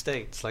United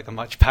States, like a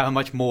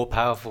much more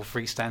powerful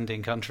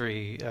freestanding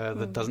country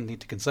that doesn't need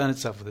to concern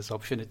itself with this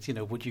option? It's,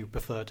 would you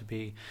prefer to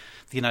be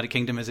the United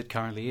Kingdom as it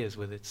currently is,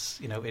 with its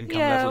income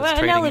level, its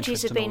trading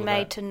analogies have and all been of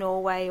made that? to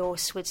Norway or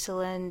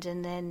Switzerland,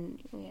 and then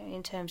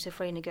in terms of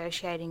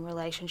renegotiating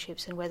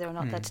relationships and whether or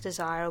not that's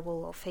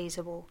desirable or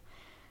feasible.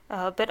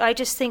 But I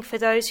just think for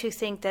those who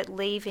think that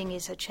leaving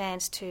is a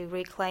chance to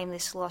reclaim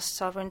this lost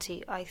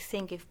sovereignty, I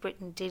think if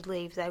Britain did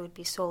leave, they would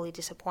be sorely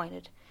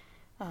disappointed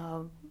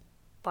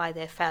by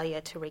their failure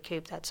to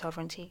recoup that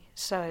sovereignty.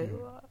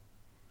 So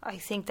I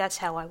think that's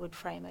how I would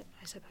frame it,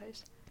 I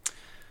suppose.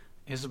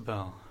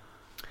 Isabel?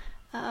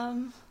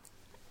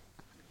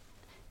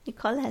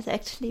 Nicole has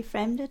actually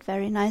framed it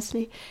very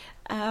nicely.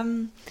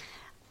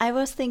 I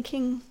was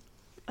thinking,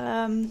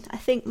 I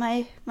think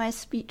my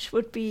speech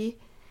would be,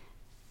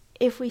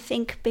 if we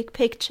think big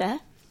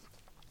picture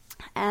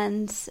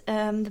and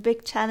the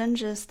big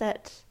challenges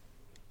that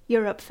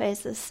Europe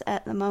faces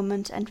at the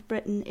moment and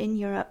Britain in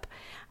Europe,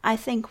 I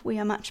think we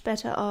are much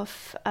better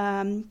off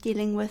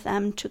dealing with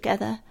them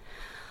together.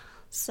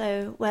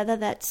 So whether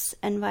that's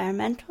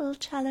environmental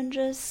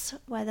challenges,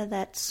 whether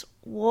that's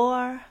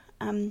war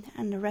and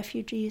the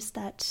refugees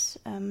that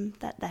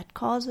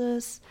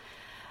causes,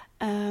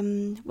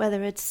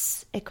 whether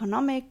it's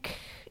economic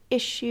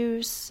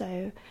issues,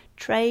 so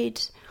trade,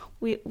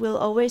 we will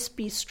always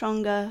be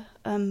stronger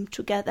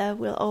together.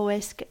 We'll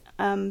always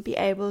be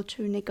able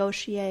to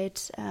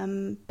negotiate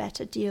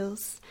better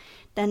deals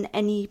than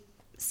any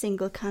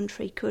single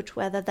country could,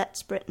 whether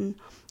that's Britain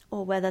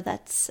or whether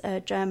that's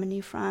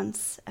Germany,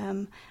 France.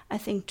 I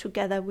think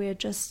together we're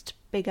just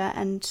bigger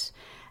and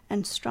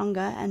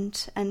stronger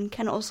and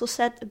can also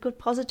set a good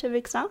positive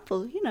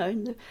example.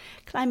 In the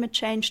climate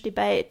change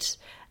debate,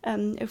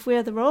 if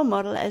we're the role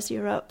model as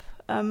Europe,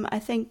 I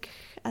think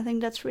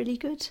that's really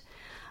good.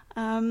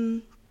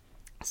 I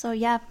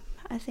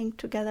think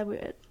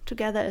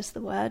together is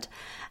the word.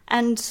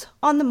 And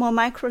on the more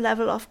micro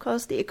level, of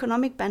course, the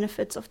economic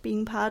benefits of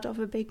being part of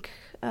a big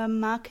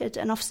market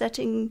and of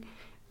setting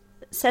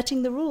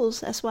the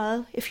rules as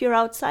well. If you're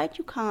outside,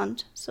 you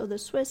can't. So the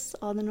Swiss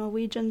or the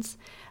Norwegians,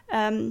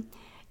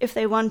 if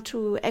they want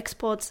to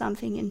export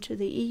something into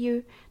the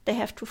EU, they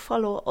have to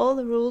follow all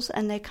the rules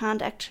and they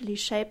can't actually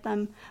shape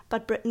them,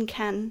 but Britain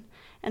can.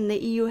 And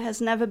the EU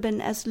has never been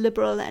as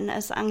liberal and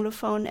as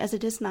Anglophone as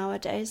it is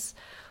nowadays.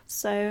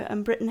 So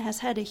Britain has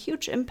had a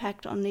huge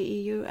impact on the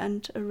EU,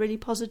 and a really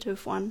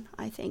positive one,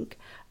 I think.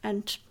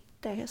 And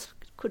there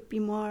could be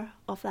more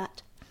of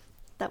that.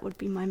 That would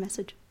be my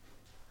message.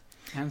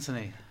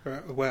 Anthony?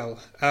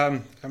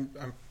 I'm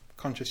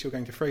conscious you're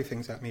going to throw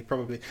things at me,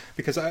 probably,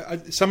 because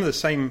some of the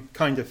same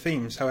kind of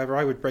themes. However,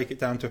 I would break it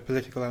down to a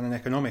political and an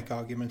economic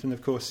argument. And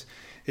of course,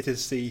 it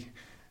is the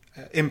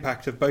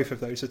impact of both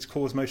of those that's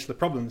caused most of the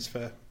problems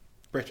for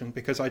Britain,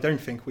 because I don't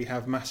think we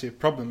have massive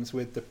problems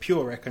with the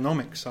pure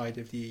economic side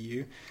of the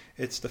EU.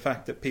 It's the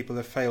fact that people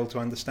have failed to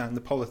understand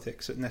the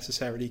politics that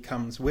necessarily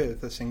comes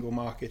with a single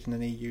market and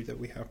an EU that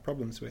we have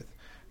problems with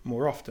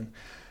more often.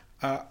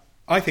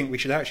 I think we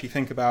should actually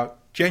think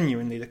about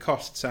genuinely the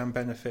costs and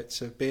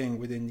benefits of being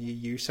within the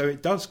EU. So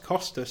it does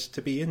cost us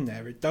to be in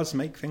there. It does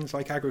make things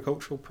like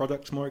agricultural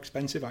products more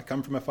expensive. I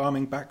come from a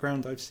farming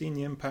background. I've seen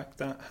the impact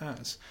that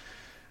has.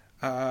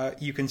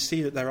 You can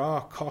see that there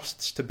are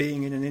costs to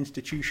being in an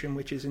institution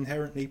which is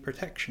inherently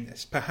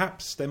protectionist.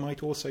 Perhaps there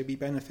might also be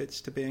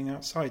benefits to being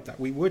outside that.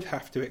 We would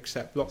have to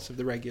accept lots of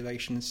the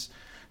regulations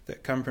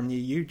that come from the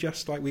EU,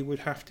 just like we would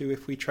have to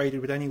if we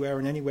traded with anywhere,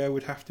 and anywhere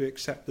would have to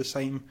accept the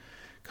same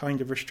kind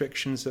of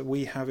restrictions that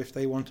we have if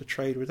they want to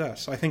trade with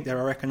us. I think there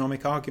are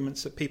economic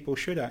arguments that people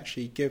should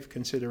actually give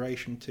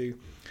consideration to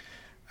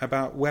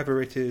about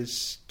whether it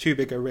is too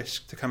big a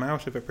risk to come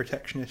out of a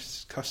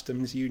protectionist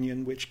customs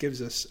union which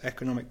gives us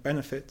economic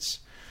benefits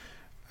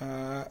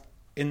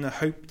in the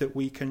hope that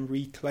we can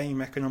reclaim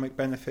economic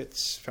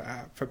benefits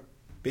for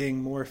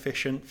being more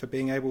efficient, for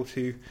being able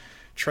to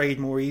trade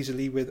more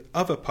easily with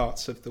other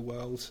parts of the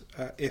world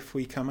if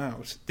we come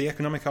out. The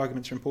economic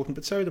arguments are important,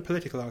 but so are the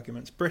political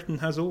arguments. Britain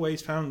has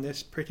always found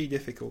this pretty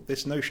difficult,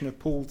 this notion of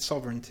pooled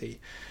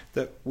sovereignty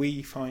that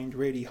we find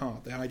really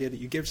hard, the idea that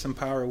you give some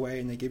power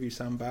away and they give you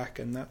some back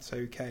and that's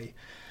okay.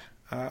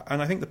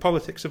 And I think the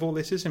politics of all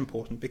this is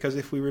important, because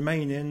if we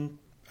remain in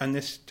and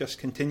this just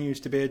continues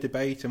to be a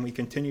debate and we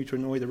continue to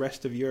annoy the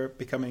rest of Europe,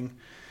 becoming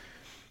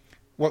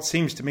what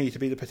seems to me to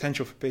be the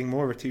potential for being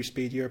more of a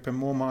two-speed Europe and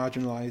more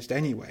marginalised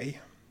anyway,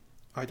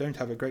 I don't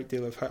have a great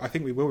deal of hope. I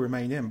think we will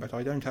remain in, but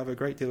I don't have a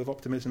great deal of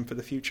optimism for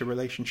the future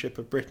relationship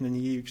of Britain and the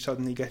EU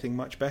suddenly getting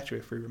much better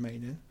if we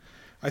remain in.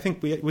 I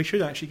think we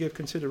should actually give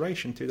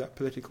consideration to that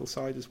political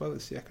side as well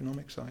as the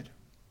economic side.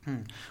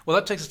 Well,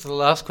 that takes us to the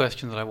last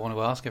question that I want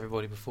to ask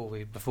everybody before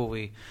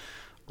we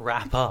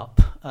wrap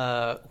up,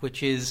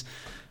 which is,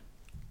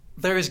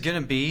 there is going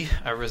to be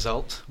a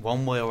result,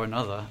 one way or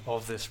another,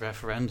 of this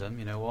referendum.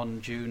 On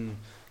June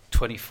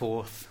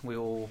 24th, we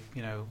all,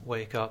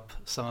 wake up,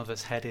 some of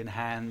us head in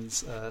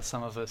hands,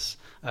 some of us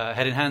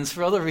head in hands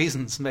for other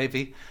reasons,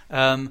 maybe.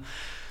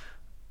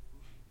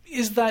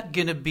 Is that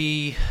going to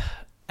be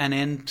an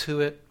end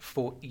to it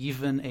for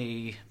even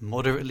a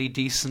moderately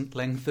decent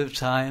length of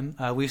time?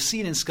 We've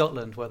seen in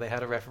Scotland where they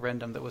had a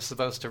referendum that was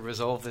supposed to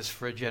resolve this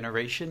for a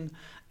generation,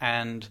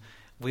 and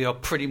we are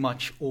pretty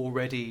much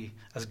already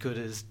as good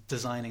as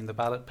designing the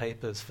ballot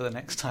papers for the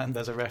next time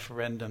there's a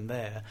referendum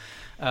there.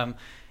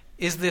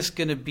 Is this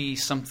going to be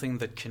something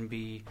that can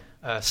be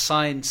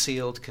signed,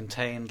 sealed,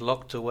 contained,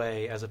 locked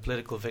away as a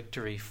political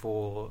victory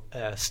for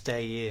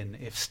stay in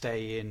if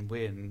stay in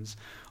wins?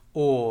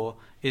 Or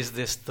is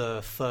this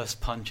the first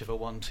punch of a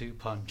 1-2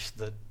 punch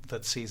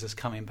that sees us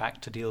coming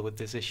back to deal with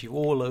this issue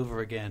all over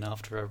again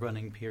after a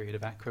running period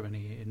of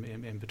acrimony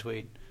in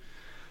between?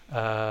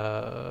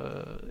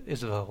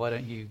 Isabel, why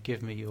don't you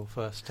give me your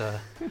first...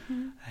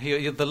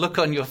 the look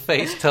on your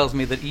face tells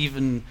me that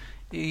even...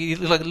 You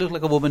look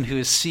like a woman who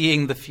is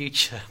seeing the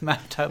future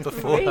mapped out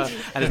before her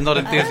and is not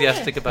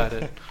enthusiastic about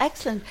it.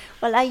 Excellent.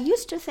 Well, I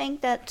used to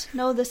think that,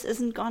 no, this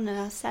isn't going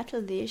to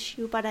settle the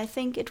issue, but I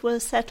think it will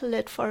settle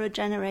it for a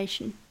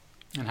generation.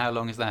 And how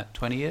long is that,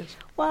 20 years?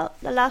 Well,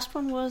 the last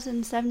one was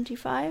in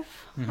 75.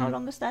 Mm-hmm. How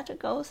long is that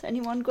ago? Is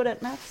anyone good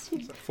at maths?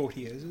 It's like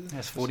 40 years, isn't it?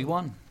 Yes,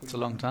 41. It's a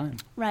long time.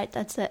 Right,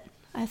 that's it.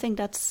 I think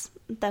that's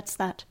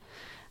that.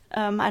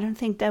 I don't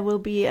think there will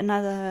be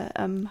another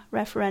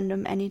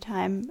referendum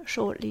anytime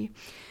shortly.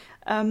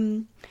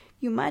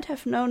 You might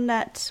have known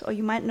that, or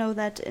you might know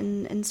that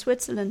in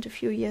Switzerland a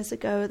few years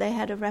ago they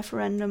had a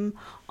referendum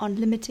on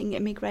limiting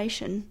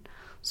immigration.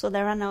 So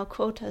there are now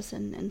quotas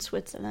in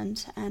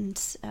Switzerland, and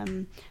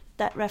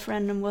that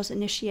referendum was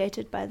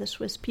initiated by the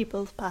Swiss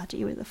People's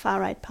Party, with the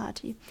far-right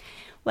party.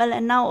 Well,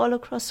 and now all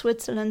across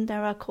Switzerland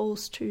there are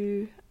calls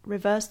to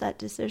reverse that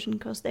decision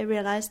because they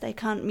realize they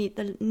can't meet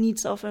the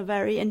needs of a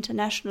very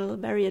international,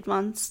 very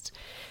advanced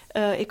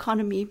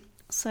economy.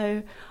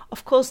 So,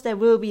 of course, there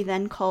will be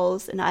then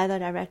calls in either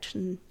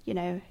direction,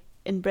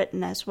 in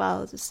Britain as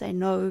well, to say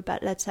no,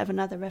 but let's have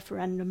another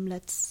referendum,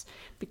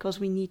 because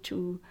we need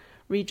to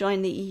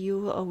rejoin the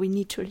EU or we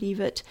need to leave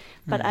it.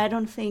 But I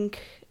don't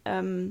think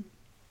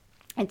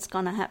it's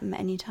going to happen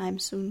anytime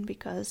soon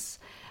because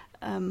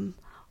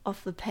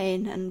of the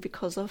pain and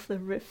because of the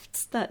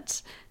rifts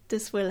that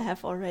this will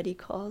have already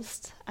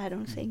caused. I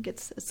don't think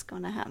it's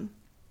going to happen.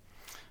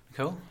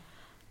 Cool.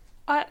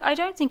 I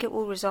don't think it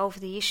will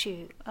resolve the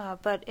issue,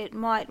 but it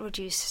might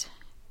reduce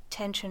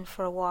tension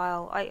for a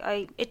while.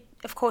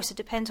 Of course, it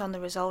depends on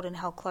the result and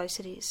how close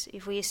it is.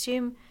 If we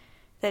assume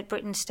that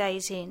Britain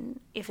stays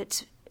in,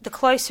 the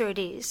closer it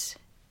is,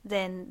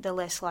 then the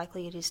less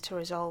likely it is to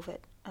resolve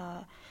it.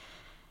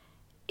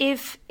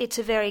 If it's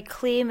a very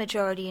clear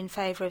majority in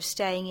favour of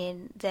staying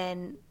in,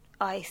 then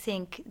I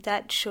think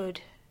that should,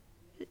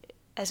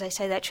 as I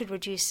say, that should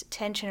reduce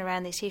tension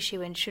around this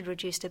issue and should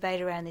reduce debate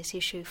around this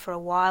issue for a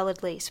while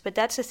at least. But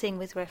that's the thing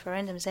with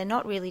referendums, they're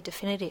not really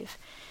definitive.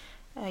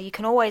 You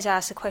can always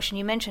ask the question.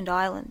 You mentioned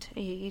Ireland.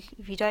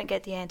 If you don't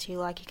get the answer you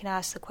like, you can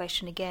ask the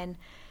question again.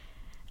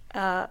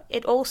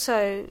 It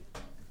also,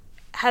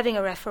 having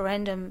a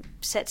referendum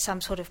sets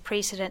some sort of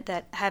precedent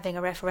that having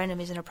a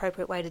referendum is an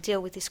appropriate way to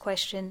deal with this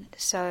question.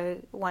 So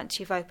once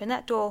you've opened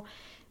that door,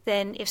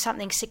 then if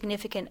something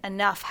significant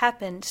enough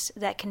happens,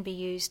 that can be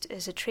used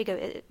as a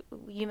trigger.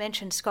 You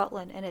mentioned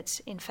Scotland, and it's,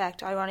 in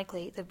fact,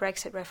 ironically, the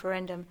Brexit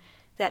referendum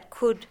that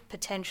could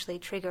potentially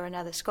trigger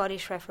another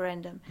Scottish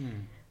referendum.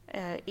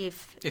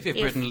 If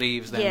Britain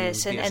leaves, then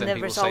yes, and the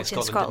result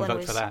in Scotland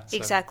was that, so.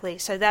 Exactly.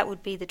 So that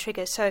would be the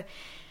trigger. So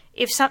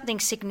if something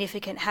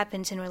significant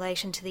happens in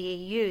relation to the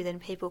EU, then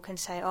people can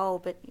say, "Oh,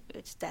 but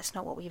that's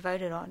not what we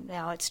voted on.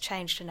 Now it's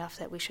changed enough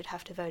that we should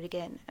have to vote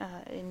again."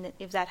 And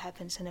if that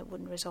happens, then it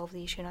wouldn't resolve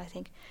the issue. And I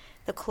think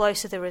the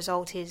closer the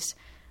result is,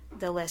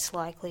 the less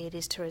likely it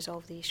is to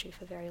resolve the issue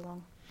for very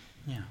long.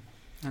 Yeah,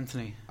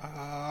 Anthony.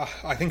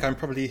 I think I'm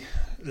probably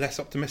less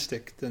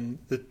optimistic than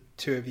the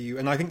two of you,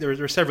 and I think there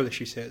are several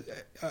issues here.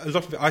 A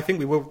lot of it, I think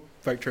we will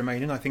vote to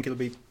remain in. I think it'll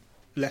be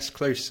less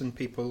close than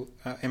people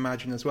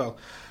imagine as well.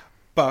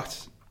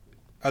 But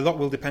a lot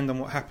will depend on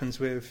what happens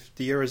with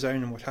the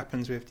Eurozone and what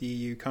happens with the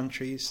EU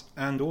countries,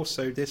 and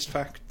also this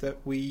fact that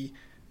we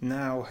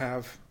now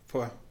have,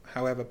 for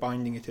however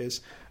binding it is,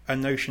 a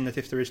notion that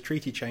if there is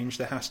treaty change,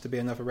 there has to be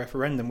another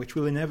referendum, which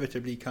will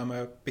inevitably become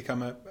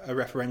a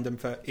referendum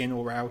for in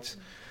or out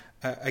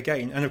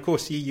again. And of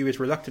course, the EU is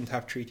reluctant to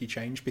have treaty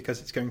change because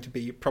it's going to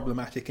be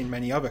problematic in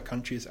many other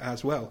countries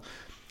as well.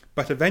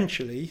 But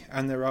eventually,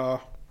 and there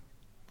are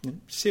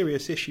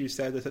serious issues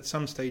there that at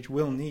some stage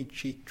will need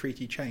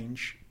treaty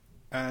change,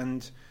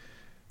 and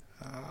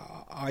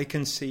I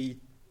can see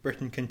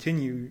Britain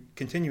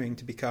continuing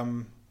to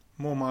become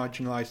more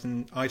marginalised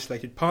and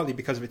isolated, partly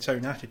because of its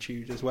own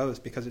attitude as well as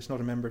because it's not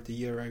a member of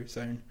the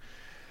Eurozone,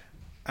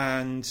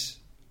 and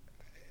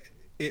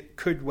it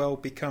could well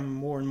become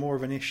more and more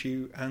of an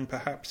issue, and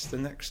perhaps the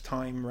next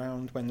time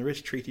round when there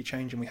is treaty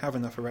change and we have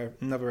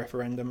another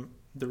referendum,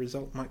 the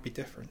result might be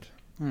different.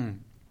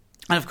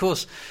 And of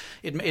course,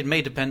 it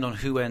may depend on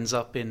who ends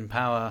up in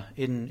power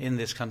in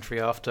this country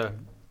after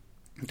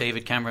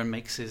David Cameron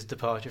makes his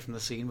departure from the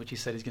scene, which he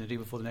said he's going to do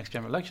before the next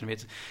general election. I mean,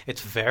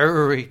 it's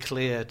very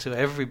clear to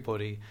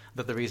everybody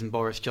that the reason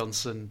Boris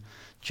Johnson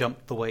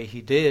jumped the way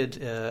he did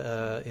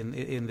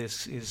in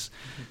this is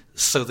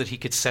so that he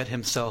could set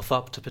himself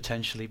up to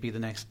potentially be the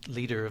next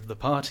leader of the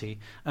party.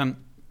 And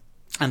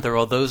there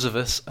are those of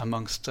us,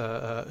 amongst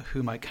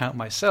whom I count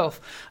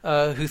myself,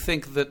 who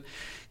think that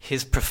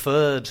his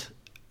preferred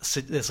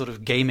sort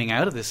of gaming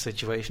out of this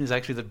situation is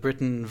actually that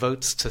Britain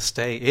votes to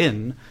stay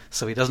in,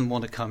 so he doesn't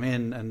want to come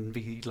in and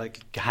be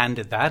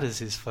handed that as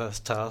his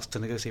first task to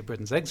negotiate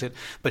Britain's exit,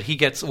 but he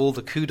gets all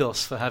the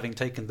kudos for having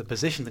taken the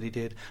position that he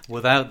did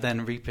without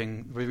then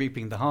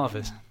reaping the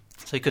harvest.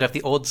 So he could have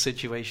the odd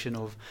situation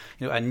of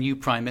a new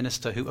prime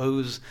minister who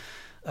owes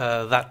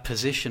that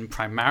position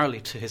primarily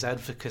to his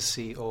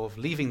advocacy of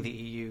leaving the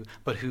EU,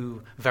 but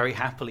who very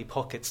happily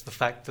pockets the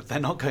fact that they're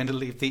not going to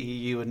leave the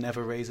EU and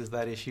never raises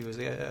that issue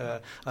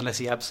unless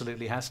he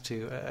absolutely has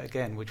to,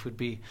 again, which would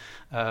be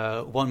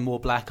one more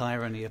black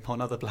irony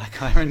upon other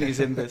black ironies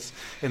in the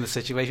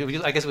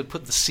situation. I guess it would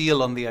put the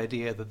seal on the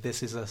idea that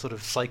this is a sort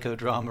of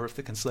psychodrama of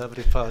the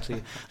Conservative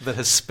Party that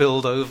has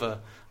spilled over,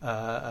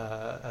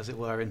 as it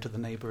were, into the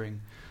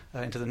neighbouring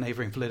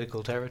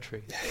political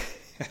territory.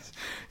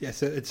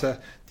 Yes, it's the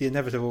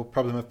inevitable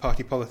problem of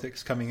party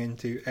politics coming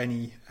into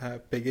any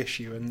big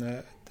issue, and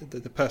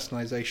the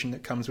personalisation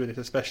that comes with it,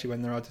 especially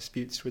when there are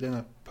disputes within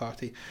a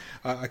party.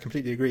 I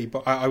completely agree,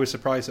 but I was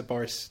surprised that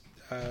Boris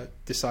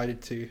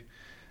decided to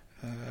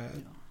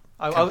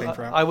campaign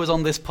for out. I was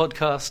on this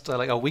podcast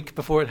a week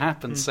before it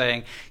happened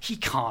saying he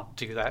can't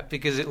do that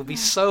because it will be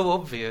so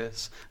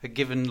obvious,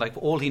 given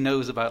all he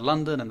knows about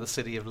London and the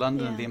City of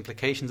London and the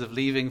implications of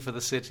leaving for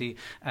the city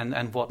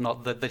and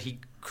whatnot, that he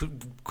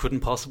couldn't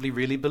possibly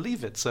really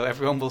believe it. So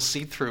everyone will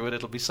see through it.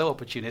 It'll be so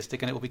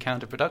opportunistic and it will be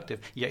counterproductive.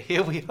 Yet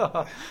here we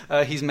are.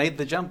 He's made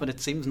the jump, and it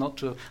seems not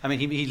to have... I mean,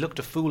 he looked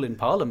a fool in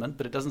Parliament,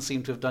 but it doesn't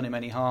seem to have done him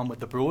any harm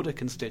with the broader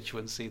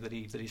constituency that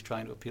he's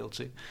trying to appeal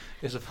to.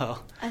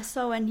 Isabel? I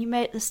saw when he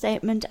made the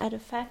statement at a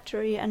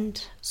factory,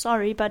 and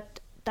sorry, but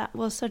that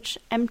was such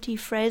empty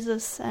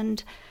phrases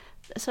and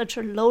such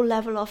a low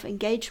level of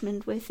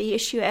engagement with the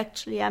issue,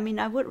 actually. I mean,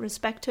 I would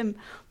respect him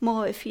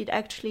more if he'd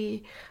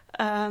actually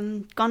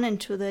gone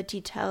into the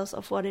details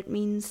of what it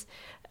means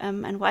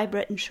and why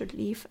Britain should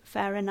leave.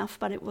 Fair enough,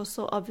 but it was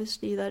so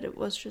obviously that it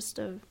was just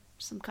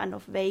some kind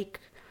of vague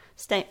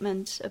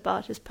statement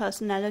about his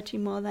personality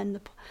more than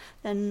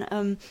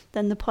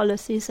the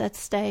policies at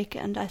stake,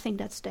 and I think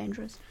that's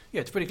dangerous. Yeah,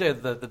 it's pretty clear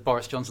that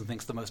Boris Johnson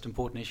thinks the most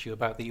important issue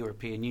about the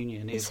European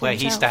Union is where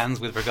he stands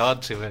with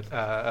regard to it.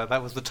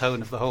 That was the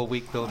tone of the whole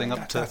week building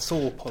up to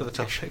the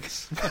topic.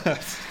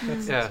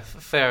 Yeah,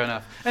 fair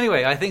enough.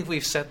 Anyway, I think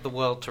we've set the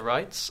world to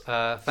rights.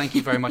 Thank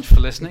you very much for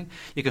listening.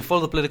 You can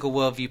follow the Political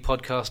Worldview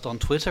podcast on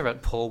Twitter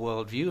at Paul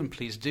Worldview, and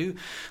please do.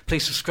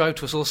 Please subscribe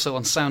to us also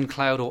on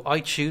SoundCloud or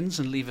iTunes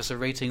and leave us a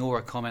rating or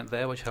a comment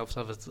there, which helps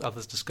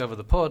others discover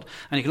the pod.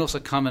 And you can also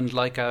come and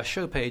like our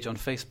show page on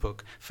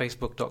Facebook,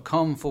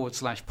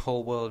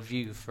 facebook.com/Paul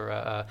Worldview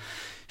for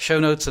show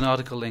notes and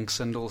article links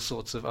and all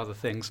sorts of other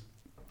things.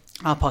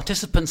 Our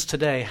participants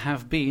today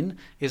have been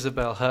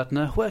Isabel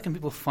Hertner. Where can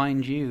people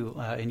find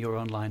you in your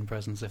online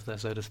presence if they're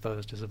so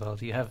disposed, Isabel?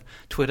 Do you have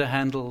Twitter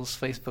handles,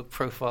 Facebook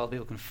profile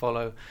people can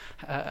follow?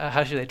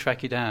 How should they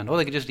track you down? Or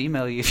they can just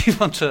email you if you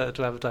want to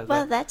advertise.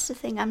 Well, that's the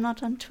thing. I'm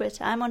not on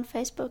Twitter. I'm on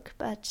Facebook,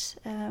 but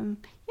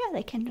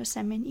they can just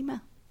send me an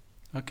email.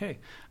 Okay.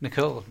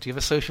 Nicole, do you have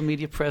a social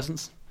media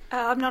presence?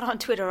 I'm not on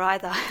Twitter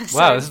either, so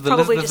wow,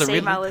 probably just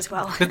email as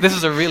well. This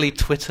is a really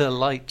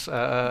Twitter-light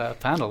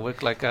panel.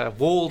 We're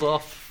walled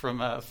off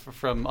from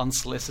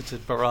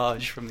unsolicited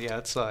barrage from the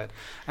outside.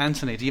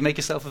 Anthony, do you make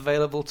yourself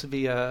available to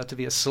be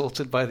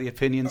assaulted by the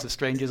opinions of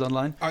strangers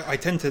online? I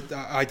tend to.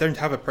 I don't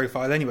have a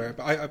profile anywhere,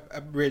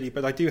 but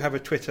but I do have a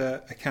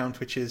Twitter account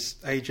which is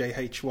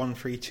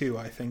AJH132,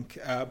 I think.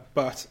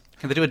 But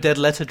can they do a dead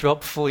letter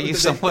drop for you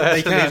somewhere?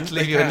 They can.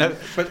 Leave you a note?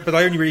 But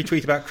I only really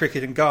tweet about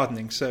cricket and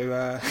gardening,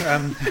 so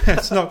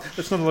it's not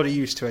a lot of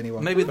use to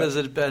anyone. Maybe there's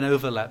an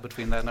overlap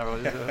between that.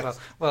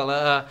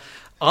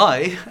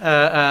 I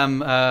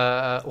am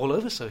all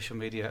over social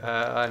media.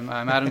 I'm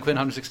Adam Quinn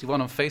 161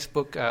 on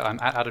Facebook. I'm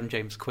at Adam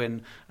James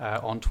Quinn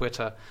on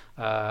Twitter.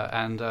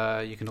 And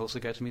you can also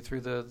get to me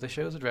through the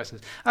show's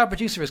addresses. Our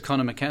producer is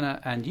Conor McKenna,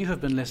 and you have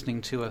been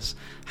listening to us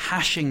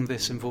hashing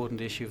this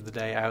important issue of the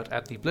day out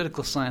at the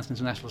Political Science and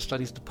International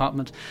Studies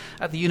Department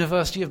at the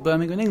University of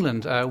Birmingham,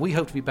 England. We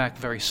hope to be back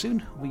very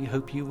soon. We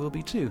hope you will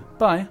be too.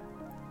 Bye.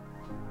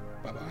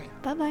 Bye-bye.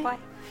 Bye-bye. Bye.